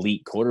some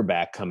elite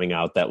quarterback coming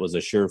out that was a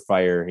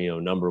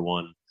surefire, number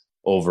 1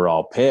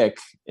 overall pick.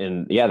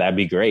 And yeah, that'd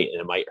be great. And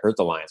it might hurt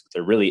the Lions, but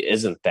there really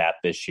isn't that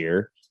this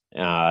year.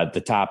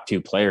 The top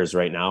 2 players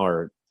right now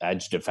are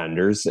edge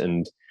defenders,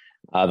 and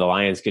the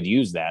Lions could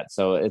use that.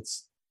 So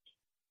it's,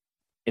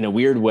 in a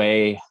weird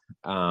way,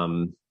 I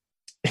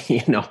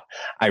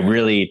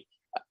really,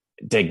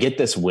 to get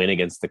this win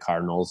against the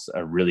Cardinals,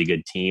 a really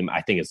good team,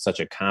 I think it's such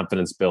a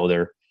confidence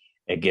builder.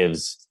 It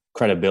gives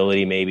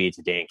credibility maybe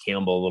to Dan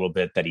Campbell a little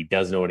bit that he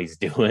does know what he's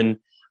doing.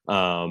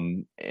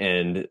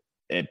 And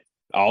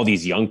all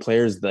these young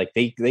players,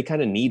 they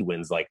kind of need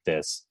wins like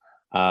this.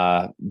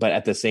 But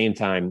at the same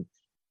time,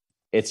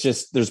 it's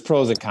just, there's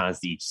pros and cons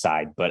to each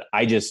side, but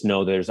I just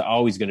know there's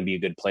always going to be a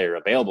good player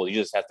available. You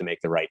just have to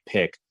make the right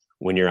pick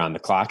when you're on the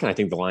clock. And I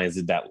think the Lions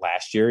did that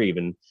last year,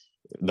 even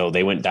though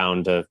they went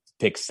down to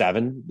pick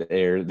 7,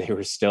 they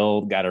were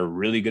still got a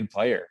really good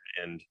player.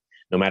 And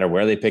no matter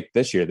where they pick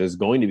this year, there's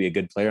going to be a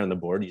good player on the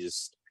board. You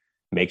just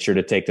make sure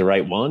to take the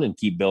right one and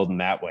keep building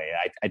that way.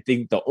 I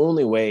think the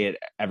only way it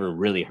ever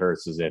really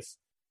hurts is if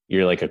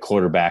you're a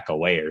quarterback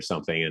away or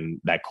something, and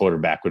that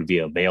quarterback would be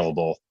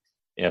available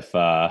if,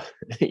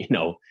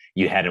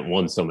 you hadn't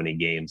won so many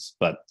games.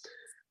 But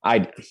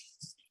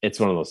it's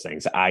one of those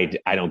things. I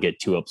don't get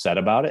too upset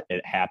about it.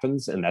 It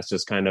happens. And that's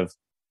just kind of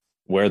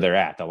where they're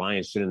at. The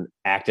Lions shouldn't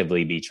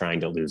actively be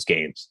trying to lose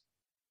games.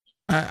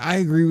 I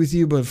agree with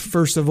you, but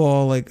first of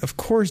all, of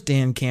course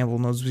Dan Campbell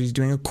knows what he's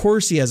doing. Of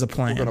course he has a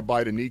plan. We're going to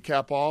bite a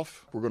kneecap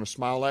off. We're going to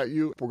smile at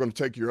you. We're going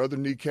to take your other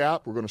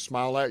kneecap. We're going to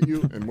smile at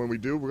you. And when we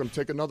do, we're going to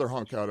take another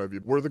hunk out of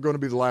you. We're going to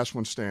be the last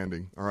one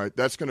standing. All right?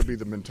 That's going to be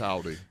the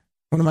mentality.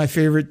 One of my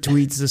favorite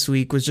tweets this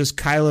week was just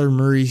Kyler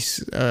Murray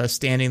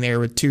standing there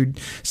with 2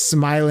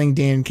 smiling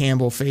Dan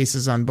Campbell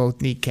faces on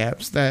both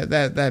kneecaps.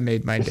 That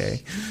made my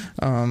day.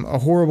 A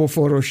horrible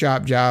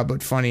Photoshop job,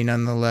 but funny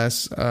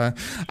nonetheless. I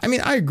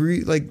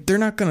agree. They're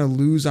not going to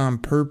lose on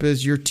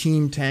purpose. Your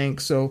team tank.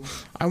 So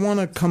I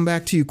want to come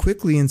back to you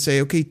quickly and say,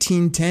 okay,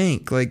 team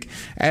tank.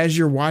 As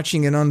you're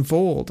watching it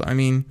unfold,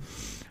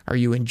 are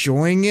you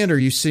enjoying it? Or are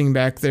you sitting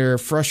back there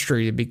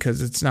frustrated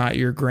because it's not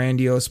your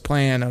grandiose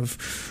plan of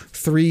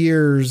 3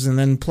 years and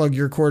then plug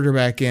your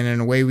quarterback in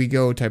and away we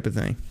go type of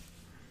thing?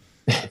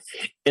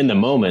 In the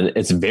moment,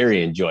 it's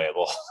very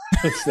enjoyable.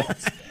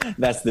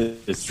 that's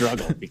the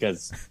struggle,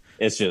 because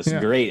it's just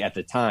great at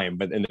the time.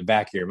 But in the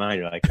back of your mind,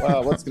 you're like,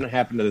 well, what's going to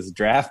happen to this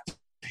draft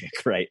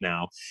pick right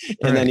now?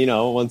 And then,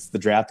 once the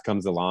draft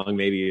comes along,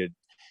 maybe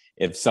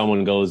if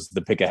someone goes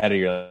the pick ahead of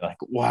you, you're like,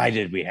 why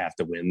did we have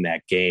to win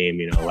that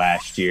game,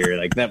 last year?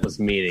 Like, that was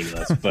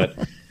meaningless.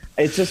 But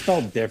it just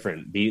felt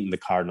different beating the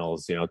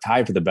Cardinals,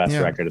 tied for the best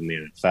record in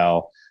the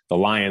NFL, the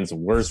Lions'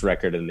 worst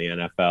record in the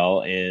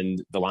NFL,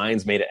 and the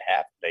Lions made it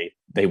happen.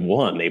 They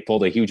won. They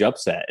pulled a huge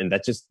upset, and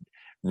that just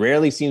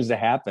rarely seems to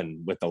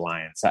happen with the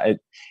Lions.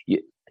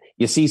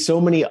 You see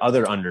so many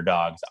other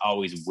underdogs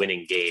always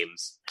winning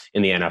games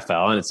in the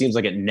NFL, and it seems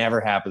like it never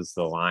happens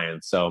to the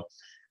Lions. So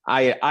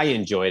I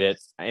enjoyed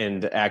it,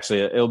 and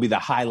actually it'll be the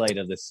highlight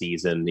of the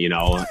season,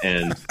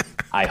 and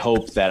I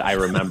hope that I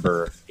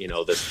remember,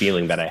 this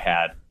feeling that I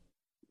had,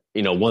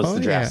 once the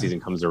draft season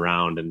comes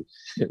around. And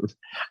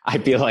I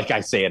feel like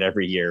I say it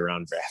every year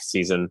around draft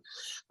season.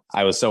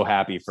 I was so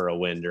happy for a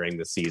win during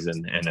the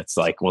season, and it's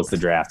like once the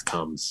draft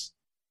comes,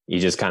 you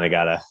just kind of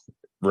got to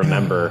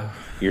remember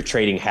you're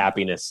trading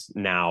happiness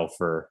now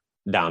for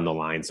down the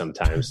line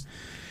sometimes.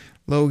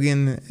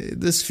 Logan,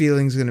 this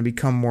feeling is going to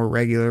become more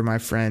regular, my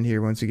friend,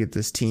 here once we get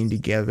this team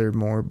together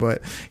more.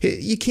 But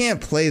you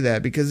can't play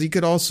that, because you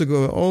could also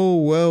go, oh,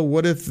 well,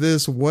 what if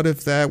this, what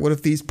if that, what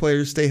if these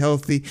players stay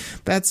healthy?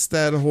 That's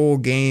that whole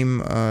game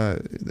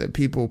that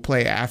people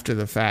play after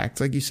the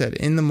fact. Like you said,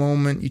 in the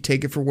moment, you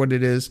take it for what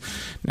it is.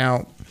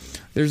 Now,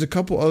 there's a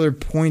couple other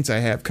points I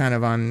have kind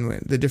of on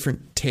the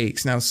different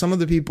takes. Now, some of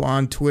the people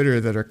on Twitter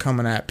that are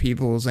coming at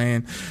people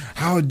saying,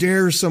 how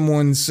dare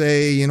someone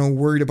say,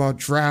 worried about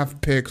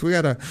draft picks? We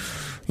got to,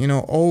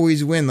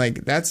 always win.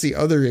 Like, that's the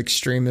other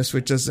extremist,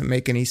 which doesn't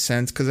make any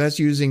sense, because that's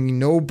using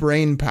no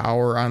brain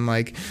power on,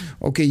 like,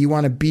 okay,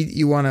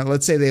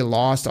 let's say they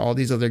lost all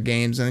these other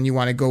games, and then you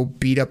want to go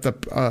beat up the,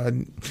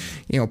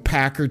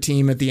 Packer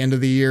team at the end of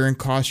the year and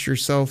cost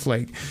yourself.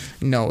 Like,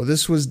 no,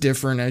 this was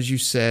different, as you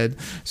said.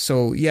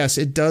 So, yes,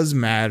 it does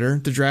matter.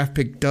 The draft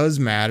pick does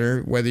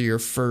matter, whether you're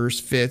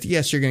first, fifth.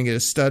 Yes, you're going to get a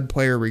stud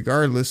player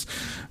regardless,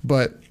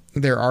 but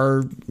there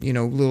are,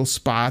 little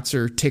spots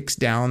or ticks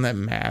down that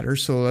matter.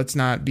 So let's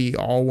not be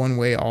all one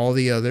way, all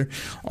the other.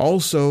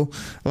 Also,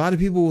 a lot of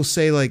people will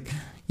say, like,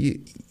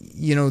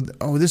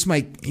 this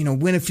might,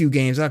 win a few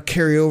games. I'll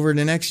carry over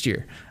to next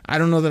year. I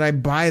don't know that I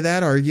buy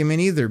that argument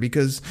either,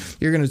 because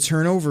you're going to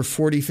turn over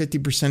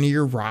 40-50% of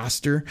your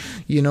roster.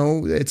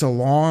 It's a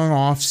long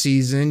off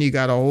season. You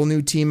got a whole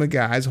new team of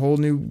guys, whole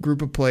new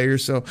group of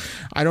players. So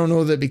I don't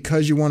know that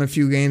because you won a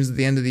few games at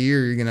the end of the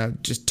year, you're going to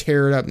just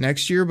tear it up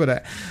next year.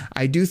 But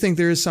I do think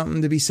there is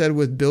something to be said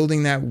with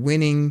building that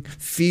winning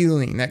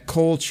feeling, that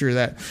culture,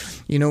 that,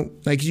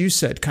 like you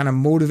said, kind of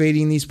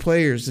motivating these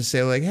players to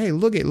say, like, hey,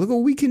 look what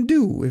we can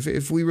do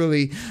if we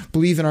really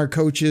believe in our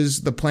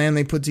coaches, the plan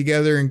they put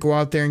together, and go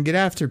out there and get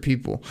after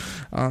people.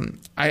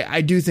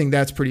 I do think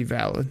that's pretty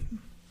valid.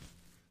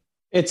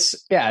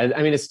 It's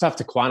tough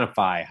to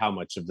quantify how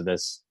much of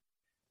this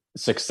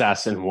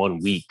success in 1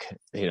 week,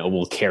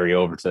 will carry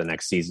over to the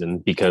next season,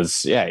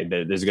 because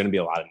there's going to be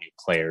a lot of new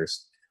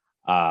players.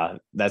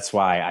 That's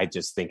why I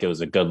just think it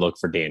was a good look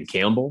for Dan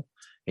Campbell.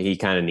 He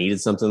kind of needed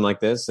something like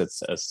this.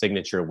 It's a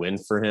signature win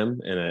for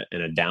him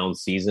in a down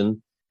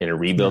season, in a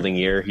rebuilding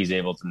year. He's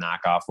able to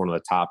knock off one of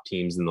the top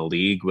teams in the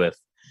league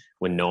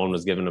when no one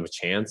was giving him a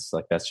chance.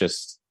 Like, that's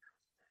just,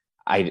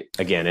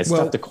 it's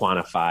tough to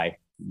quantify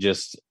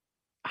just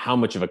how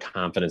much of a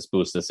confidence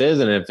boost this is,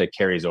 and if it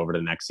carries over to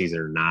the next season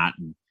or not.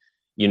 And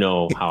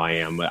how I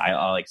am.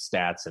 I like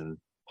stats and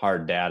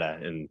hard data,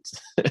 and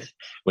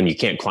when you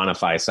can't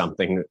quantify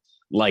something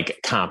like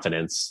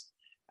confidence,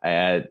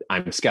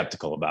 I'm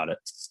skeptical about it.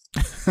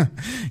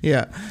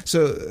 Yeah.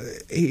 So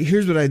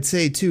here's what I'd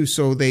say too.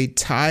 So they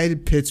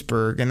tied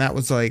Pittsburgh, and that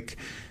was like,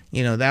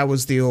 that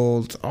was the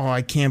old,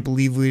 I can't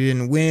believe we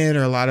didn't win.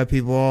 Or a lot of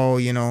people,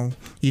 you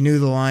knew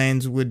the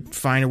Lions would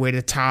find a way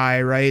to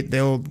tie, right?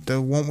 They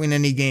won't win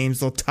any games,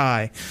 they'll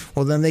tie.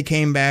 Well, then they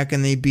came back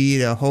and they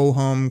beat a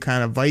ho-hum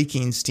kind of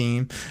Vikings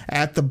team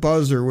at the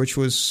buzzer, which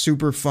was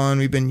super fun.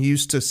 We've been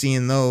used to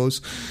seeing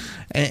those.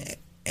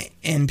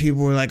 And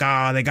people were like,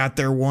 they got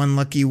their one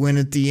lucky win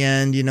at the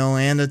end,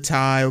 and a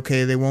tie.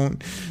 Okay, they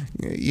won't,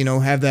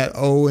 have that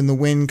O in the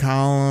win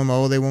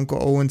column. They won't go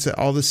 0 into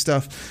all this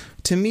stuff.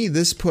 To me,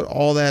 this put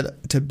all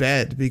that to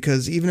bed,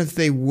 because even if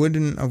they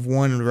wouldn't have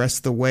won the rest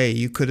of the way,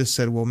 you could have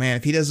said, well, man,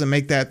 if he doesn't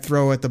make that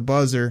throw at the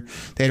buzzer,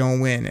 they don't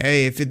win.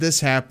 Hey, if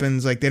this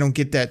happens, like, they don't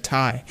get that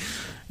tie.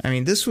 I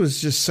mean, this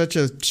was just such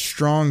a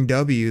strong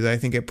W that I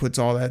think it puts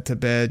all that to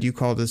bed. You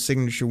called it a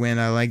signature win.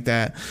 I like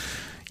that.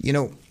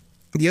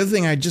 The other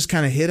thing I just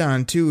kind of hit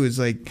on too is,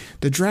 like,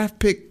 the draft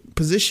pick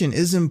position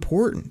is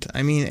important.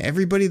 I mean,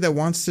 everybody that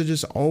wants to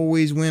just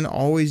always win,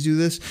 always do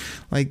this,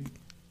 like,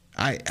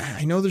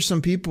 I know there's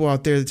some people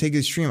out there that take it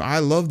extreme. I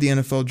love the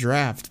NFL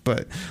draft,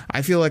 but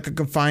I feel like I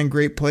can find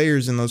great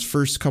players in those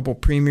first couple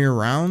premier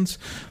rounds.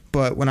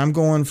 But when I'm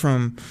going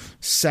from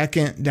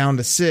second down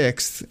to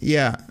sixth,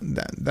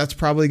 that's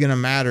probably going to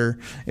matter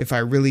if I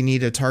really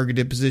need a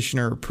targeted position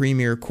or a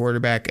premier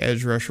quarterback,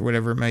 edge rush, or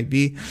whatever it might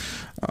be.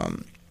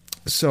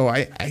 So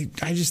I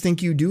just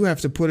think you do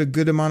have to put a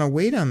good amount of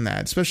weight on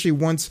that, especially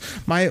once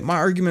my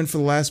argument for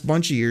the last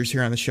bunch of years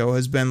here on the show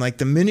has been, like,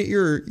 the minute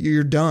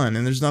you're done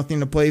and there's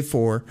nothing to play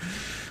for,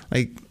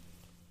 like,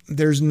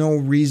 there's no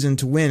reason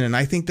to win. And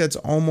I think that's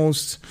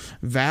almost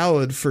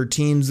valid for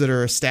teams that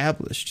are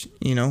established,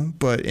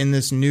 but in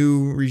this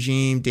new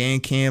regime, Dan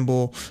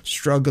Campbell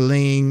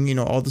struggling,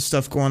 all the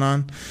stuff going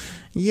on.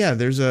 Yeah,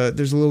 there's a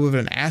little bit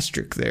of an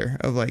asterisk there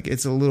of like,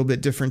 it's a little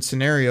bit different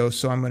scenario.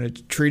 So I'm going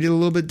to treat it a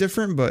little bit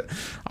different. But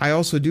I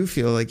also do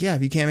feel like,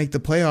 if you can't make the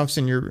playoffs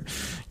and you're,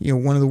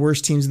 one of the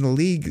worst teams in the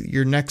league,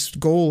 your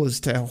next goal is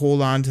to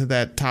hold on to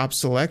that top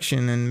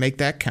selection and make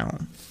that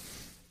count.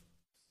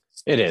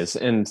 It is.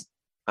 And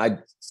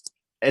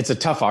it's a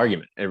tough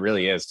argument. It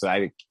really is. So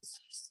I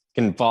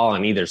can fall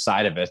on either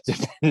side of it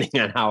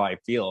depending on how I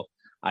feel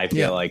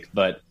like,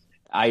 but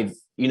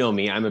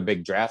me, I'm a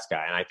big draft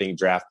guy, and I think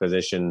draft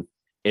position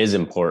is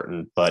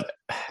important, but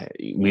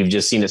we've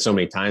just seen it so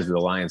many times where the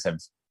Lions have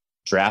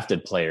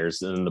drafted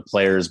players and the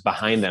players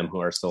behind them who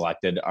are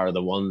selected are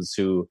the ones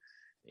who,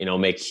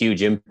 make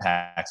huge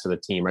impacts for the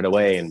team right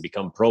away and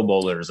become Pro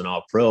Bowlers and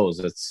all pros.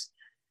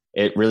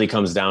 It really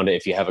comes down to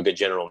if you have a good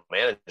general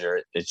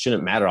manager, it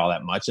shouldn't matter all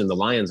that much. And the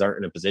Lions aren't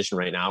in a position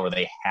right now where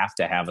they have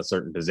to have a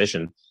certain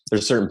position.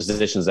 There's certain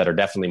positions that are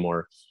definitely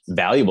more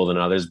valuable than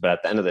others. But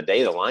at the end of the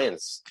day, the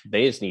Lions,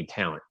 they just need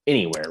talent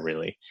anywhere,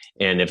 really.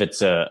 And if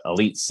it's a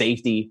elite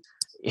safety,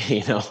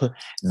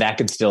 that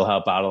could still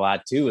help out a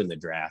lot too in the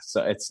draft.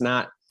 So it's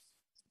not,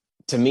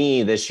 to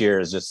me, this year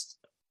is just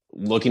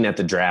looking at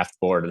the draft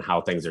board and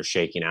how things are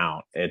shaking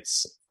out.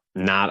 It's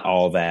not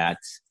all that.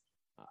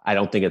 I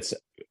don't think it's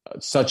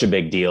such a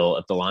big deal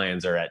if the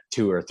Lions are at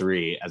 2 or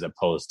 3 as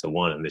opposed to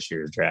 1 in this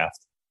year's draft.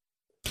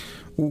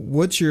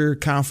 What's your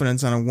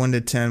confidence on a 1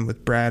 to 10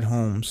 with Brad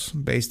Holmes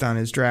based on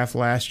his draft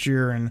last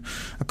year and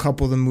a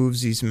couple of the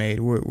moves he's made?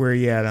 Where are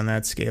you at on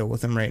that scale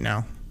with him right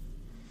now?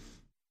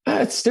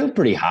 It's still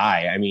pretty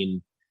high. I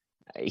mean,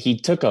 he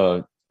took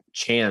a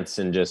chance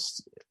and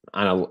just,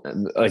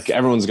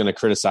 everyone's going to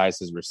criticize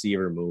his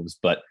receiver moves,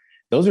 but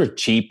those are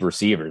cheap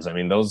receivers. I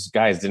mean, those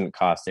guys didn't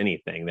cost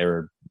anything. They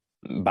were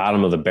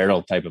bottom of the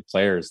barrel type of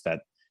players that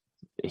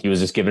he was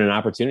just given an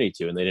opportunity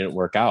to, and they didn't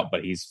work out,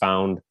 but he's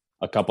found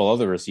a couple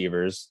other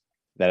receivers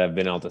that have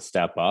been able to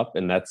step up.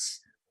 And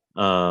that's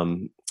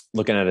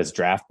looking at his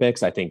draft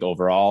picks. I think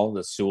overall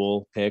the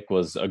Sewell pick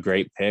was a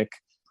great pick.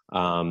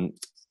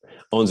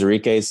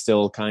 Onwuzurike is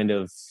still kind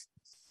of,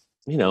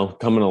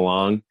 coming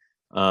along.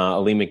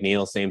 Ali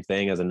McNeil, same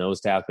thing as a nose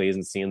tackle. He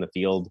isn't seeing the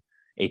field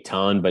a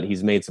ton, but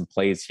he's made some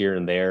plays here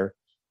and there.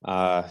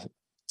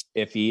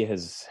 If he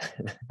has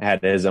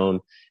had his own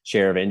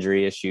share of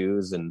injury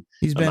issues, and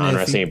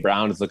Amon-Ra St.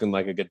 Brown is looking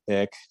like a good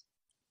pick.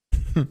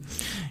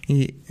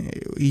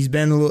 He's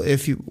been a little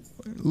iffy.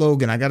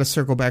 Logan, I got to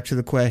circle back to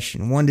the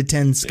question. 1 to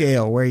 10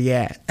 scale, where you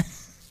at?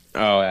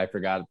 Oh, I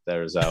forgot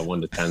there's a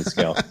 1 to 10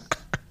 scale.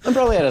 I'm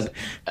probably at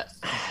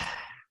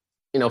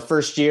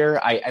first year.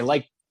 I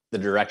like the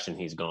direction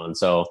he's going,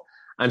 so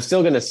I'm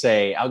still going to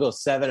say I'll go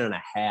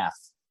 7.5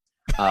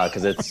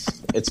 because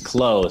it's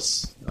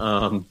close.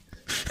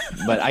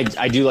 But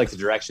I do like the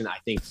direction. I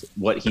think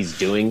what he's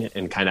doing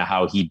and kind of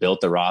how he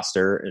built the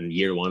roster in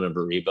year 1 of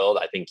a rebuild,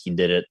 I think he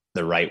did it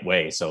the right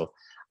way. So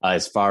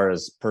as far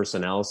as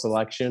personnel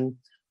selection,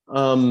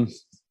 I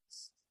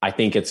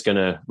think it's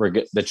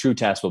the true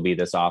test will be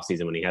this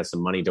offseason when he has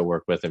some money to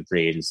work with in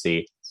free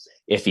agency.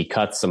 If he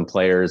cuts some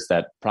players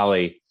that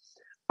probably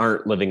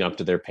aren't living up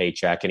to their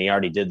paycheck, and he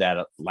already did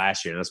that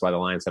last year. And that's why the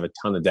Lions have a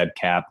ton of dead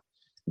cap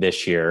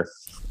this year.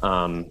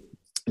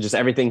 Just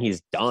everything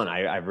he's done,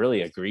 I've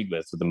really agreed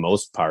with for the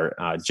most part.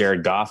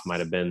 Jared Goff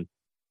might have been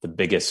the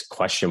biggest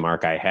question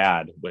mark I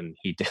had when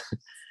he did.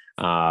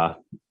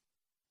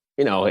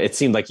 It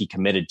seemed like he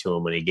committed to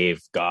him when he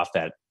gave Goff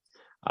that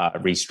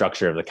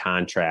restructure of the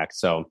contract.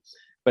 So,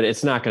 but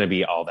it's not going to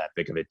be all that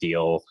big of a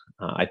deal.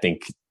 I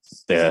think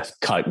the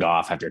cut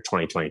Goff after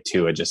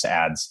 2022, it just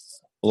adds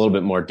a little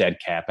bit more dead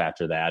cap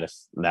after that, if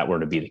that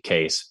were to be the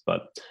case.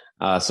 But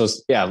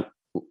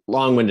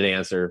long-winded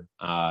answer.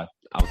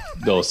 I'll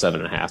go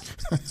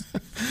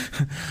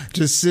 7.5.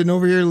 Just sitting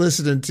over here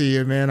listening to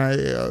you, man.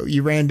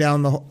 You ran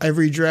down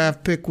every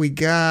draft pick we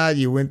got.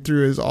 You went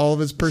through all of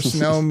his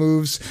personnel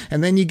moves,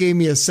 and then you gave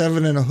me a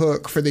 7 and a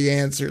hook for the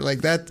answer.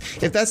 Like that,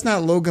 if that's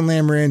not Logan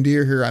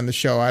Lamorandier here on the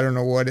show, I don't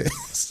know what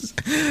is.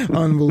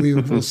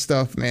 Unbelievable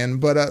stuff, man.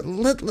 But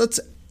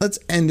let's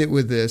end it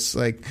with this.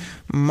 Like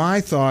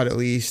my thought, at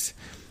least.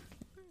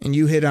 And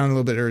you hit on a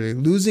little bit earlier,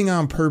 losing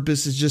on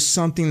purpose is just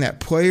something that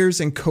players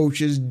and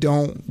coaches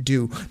don't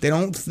do. They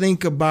don't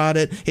think about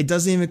it. It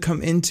doesn't even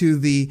come into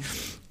the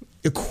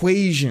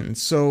equation.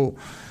 So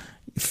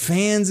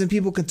fans and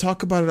people can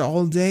talk about it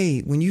all day.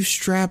 When you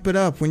strap it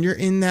up, when you're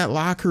in that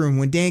locker room,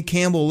 when Dan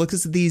Campbell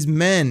looks at these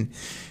men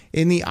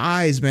in the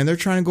eyes, man, they're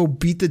trying to go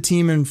beat the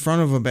team in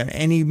front of them at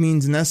any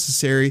means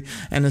necessary,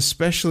 and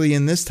especially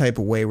in this type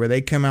of way where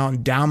they come out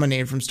and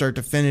dominate from start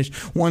to finish,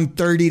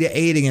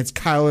 130-8 against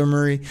Kyler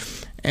Murray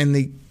and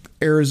the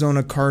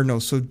Arizona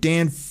Cardinals. So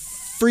Dan,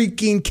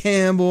 freaking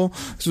Campbell.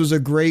 This was a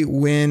great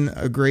win,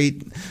 a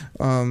great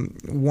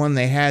one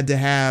they had to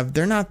have.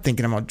 They're not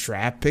thinking about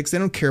draft picks. They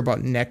don't care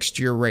about next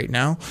year right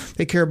now.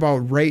 They care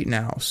about right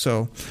now.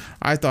 So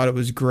I thought it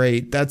was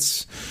great.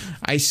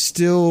 I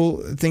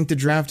still think the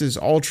draft is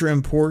ultra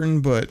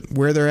important, but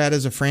where they're at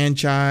as a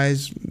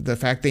franchise, the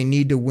fact they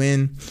need to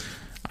win,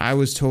 I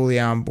was totally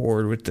on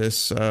board with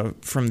this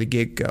from the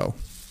get-go.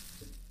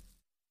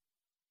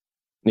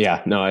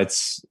 Yeah, no,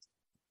 it's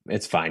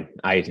fine.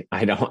 I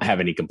don't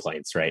have any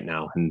complaints right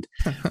now. And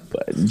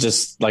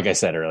just like I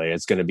said earlier,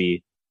 it's going to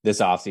be, this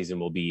offseason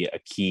will be a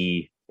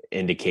key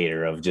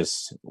indicator of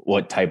just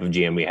what type of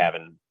GM we have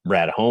in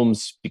Brad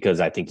Holmes, because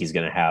I think he's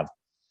going to have,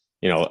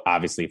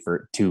 obviously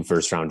for 2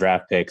 first-round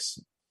draft picks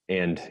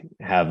and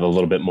have a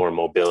little bit more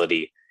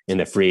mobility in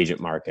the free agent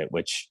market,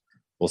 which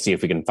we'll see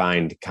if we can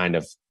find kind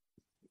of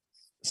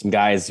some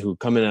guys who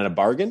come in at a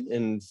bargain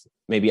and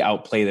maybe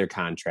outplay their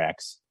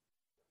contracts.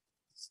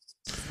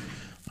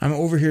 I'm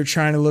over here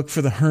trying to look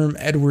for the Herm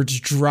Edwards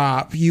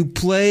drop. You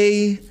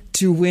play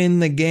to win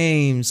the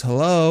games.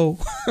 Hello.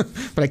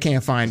 But I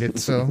can't find it.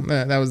 So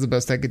that was the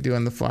best I could do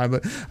on the fly.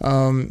 But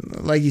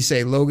like you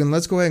say, Logan,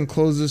 let's go ahead and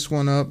close this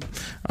one up.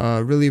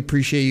 Really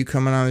appreciate you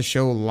coming on the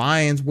show.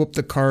 Lions whooped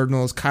the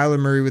Cardinals. Kyler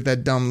Murray with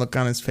that dumb look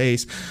on his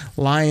face.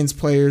 Lions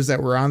players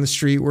that were on the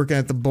street working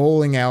at the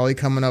bowling alley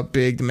coming up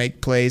big to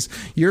make plays.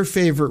 Your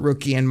favorite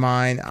rookie and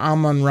mine,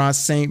 Amon-Ra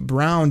St.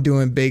 Brown,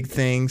 doing big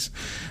things.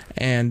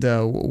 And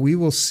we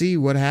will see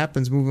what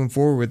happens moving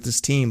forward with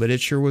this team. But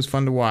it sure was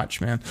fun to watch,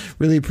 man.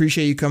 Really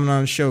appreciate you coming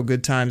on the show.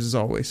 Good times as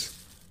always.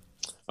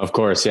 Of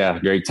course, yeah.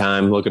 Great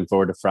time. Looking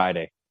forward to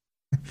Friday.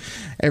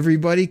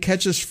 Everybody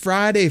catch us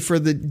Friday for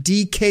the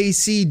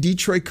DKC,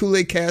 Detroit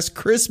Kool-Aid Cast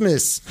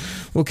Christmas.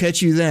 We'll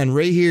catch you then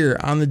right here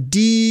on the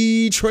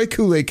Detroit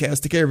Kool-Aid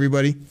Cast. Take care,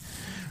 everybody.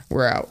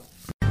 We're out.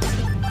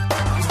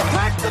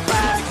 Pack the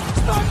bag,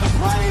 start the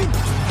plane.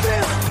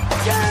 This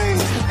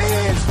game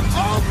is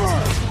over.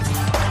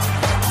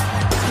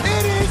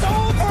 It is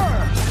over.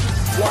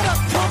 What a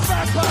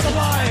comeback by the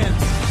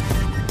Lions.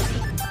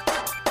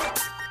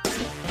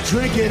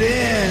 Drink it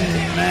in.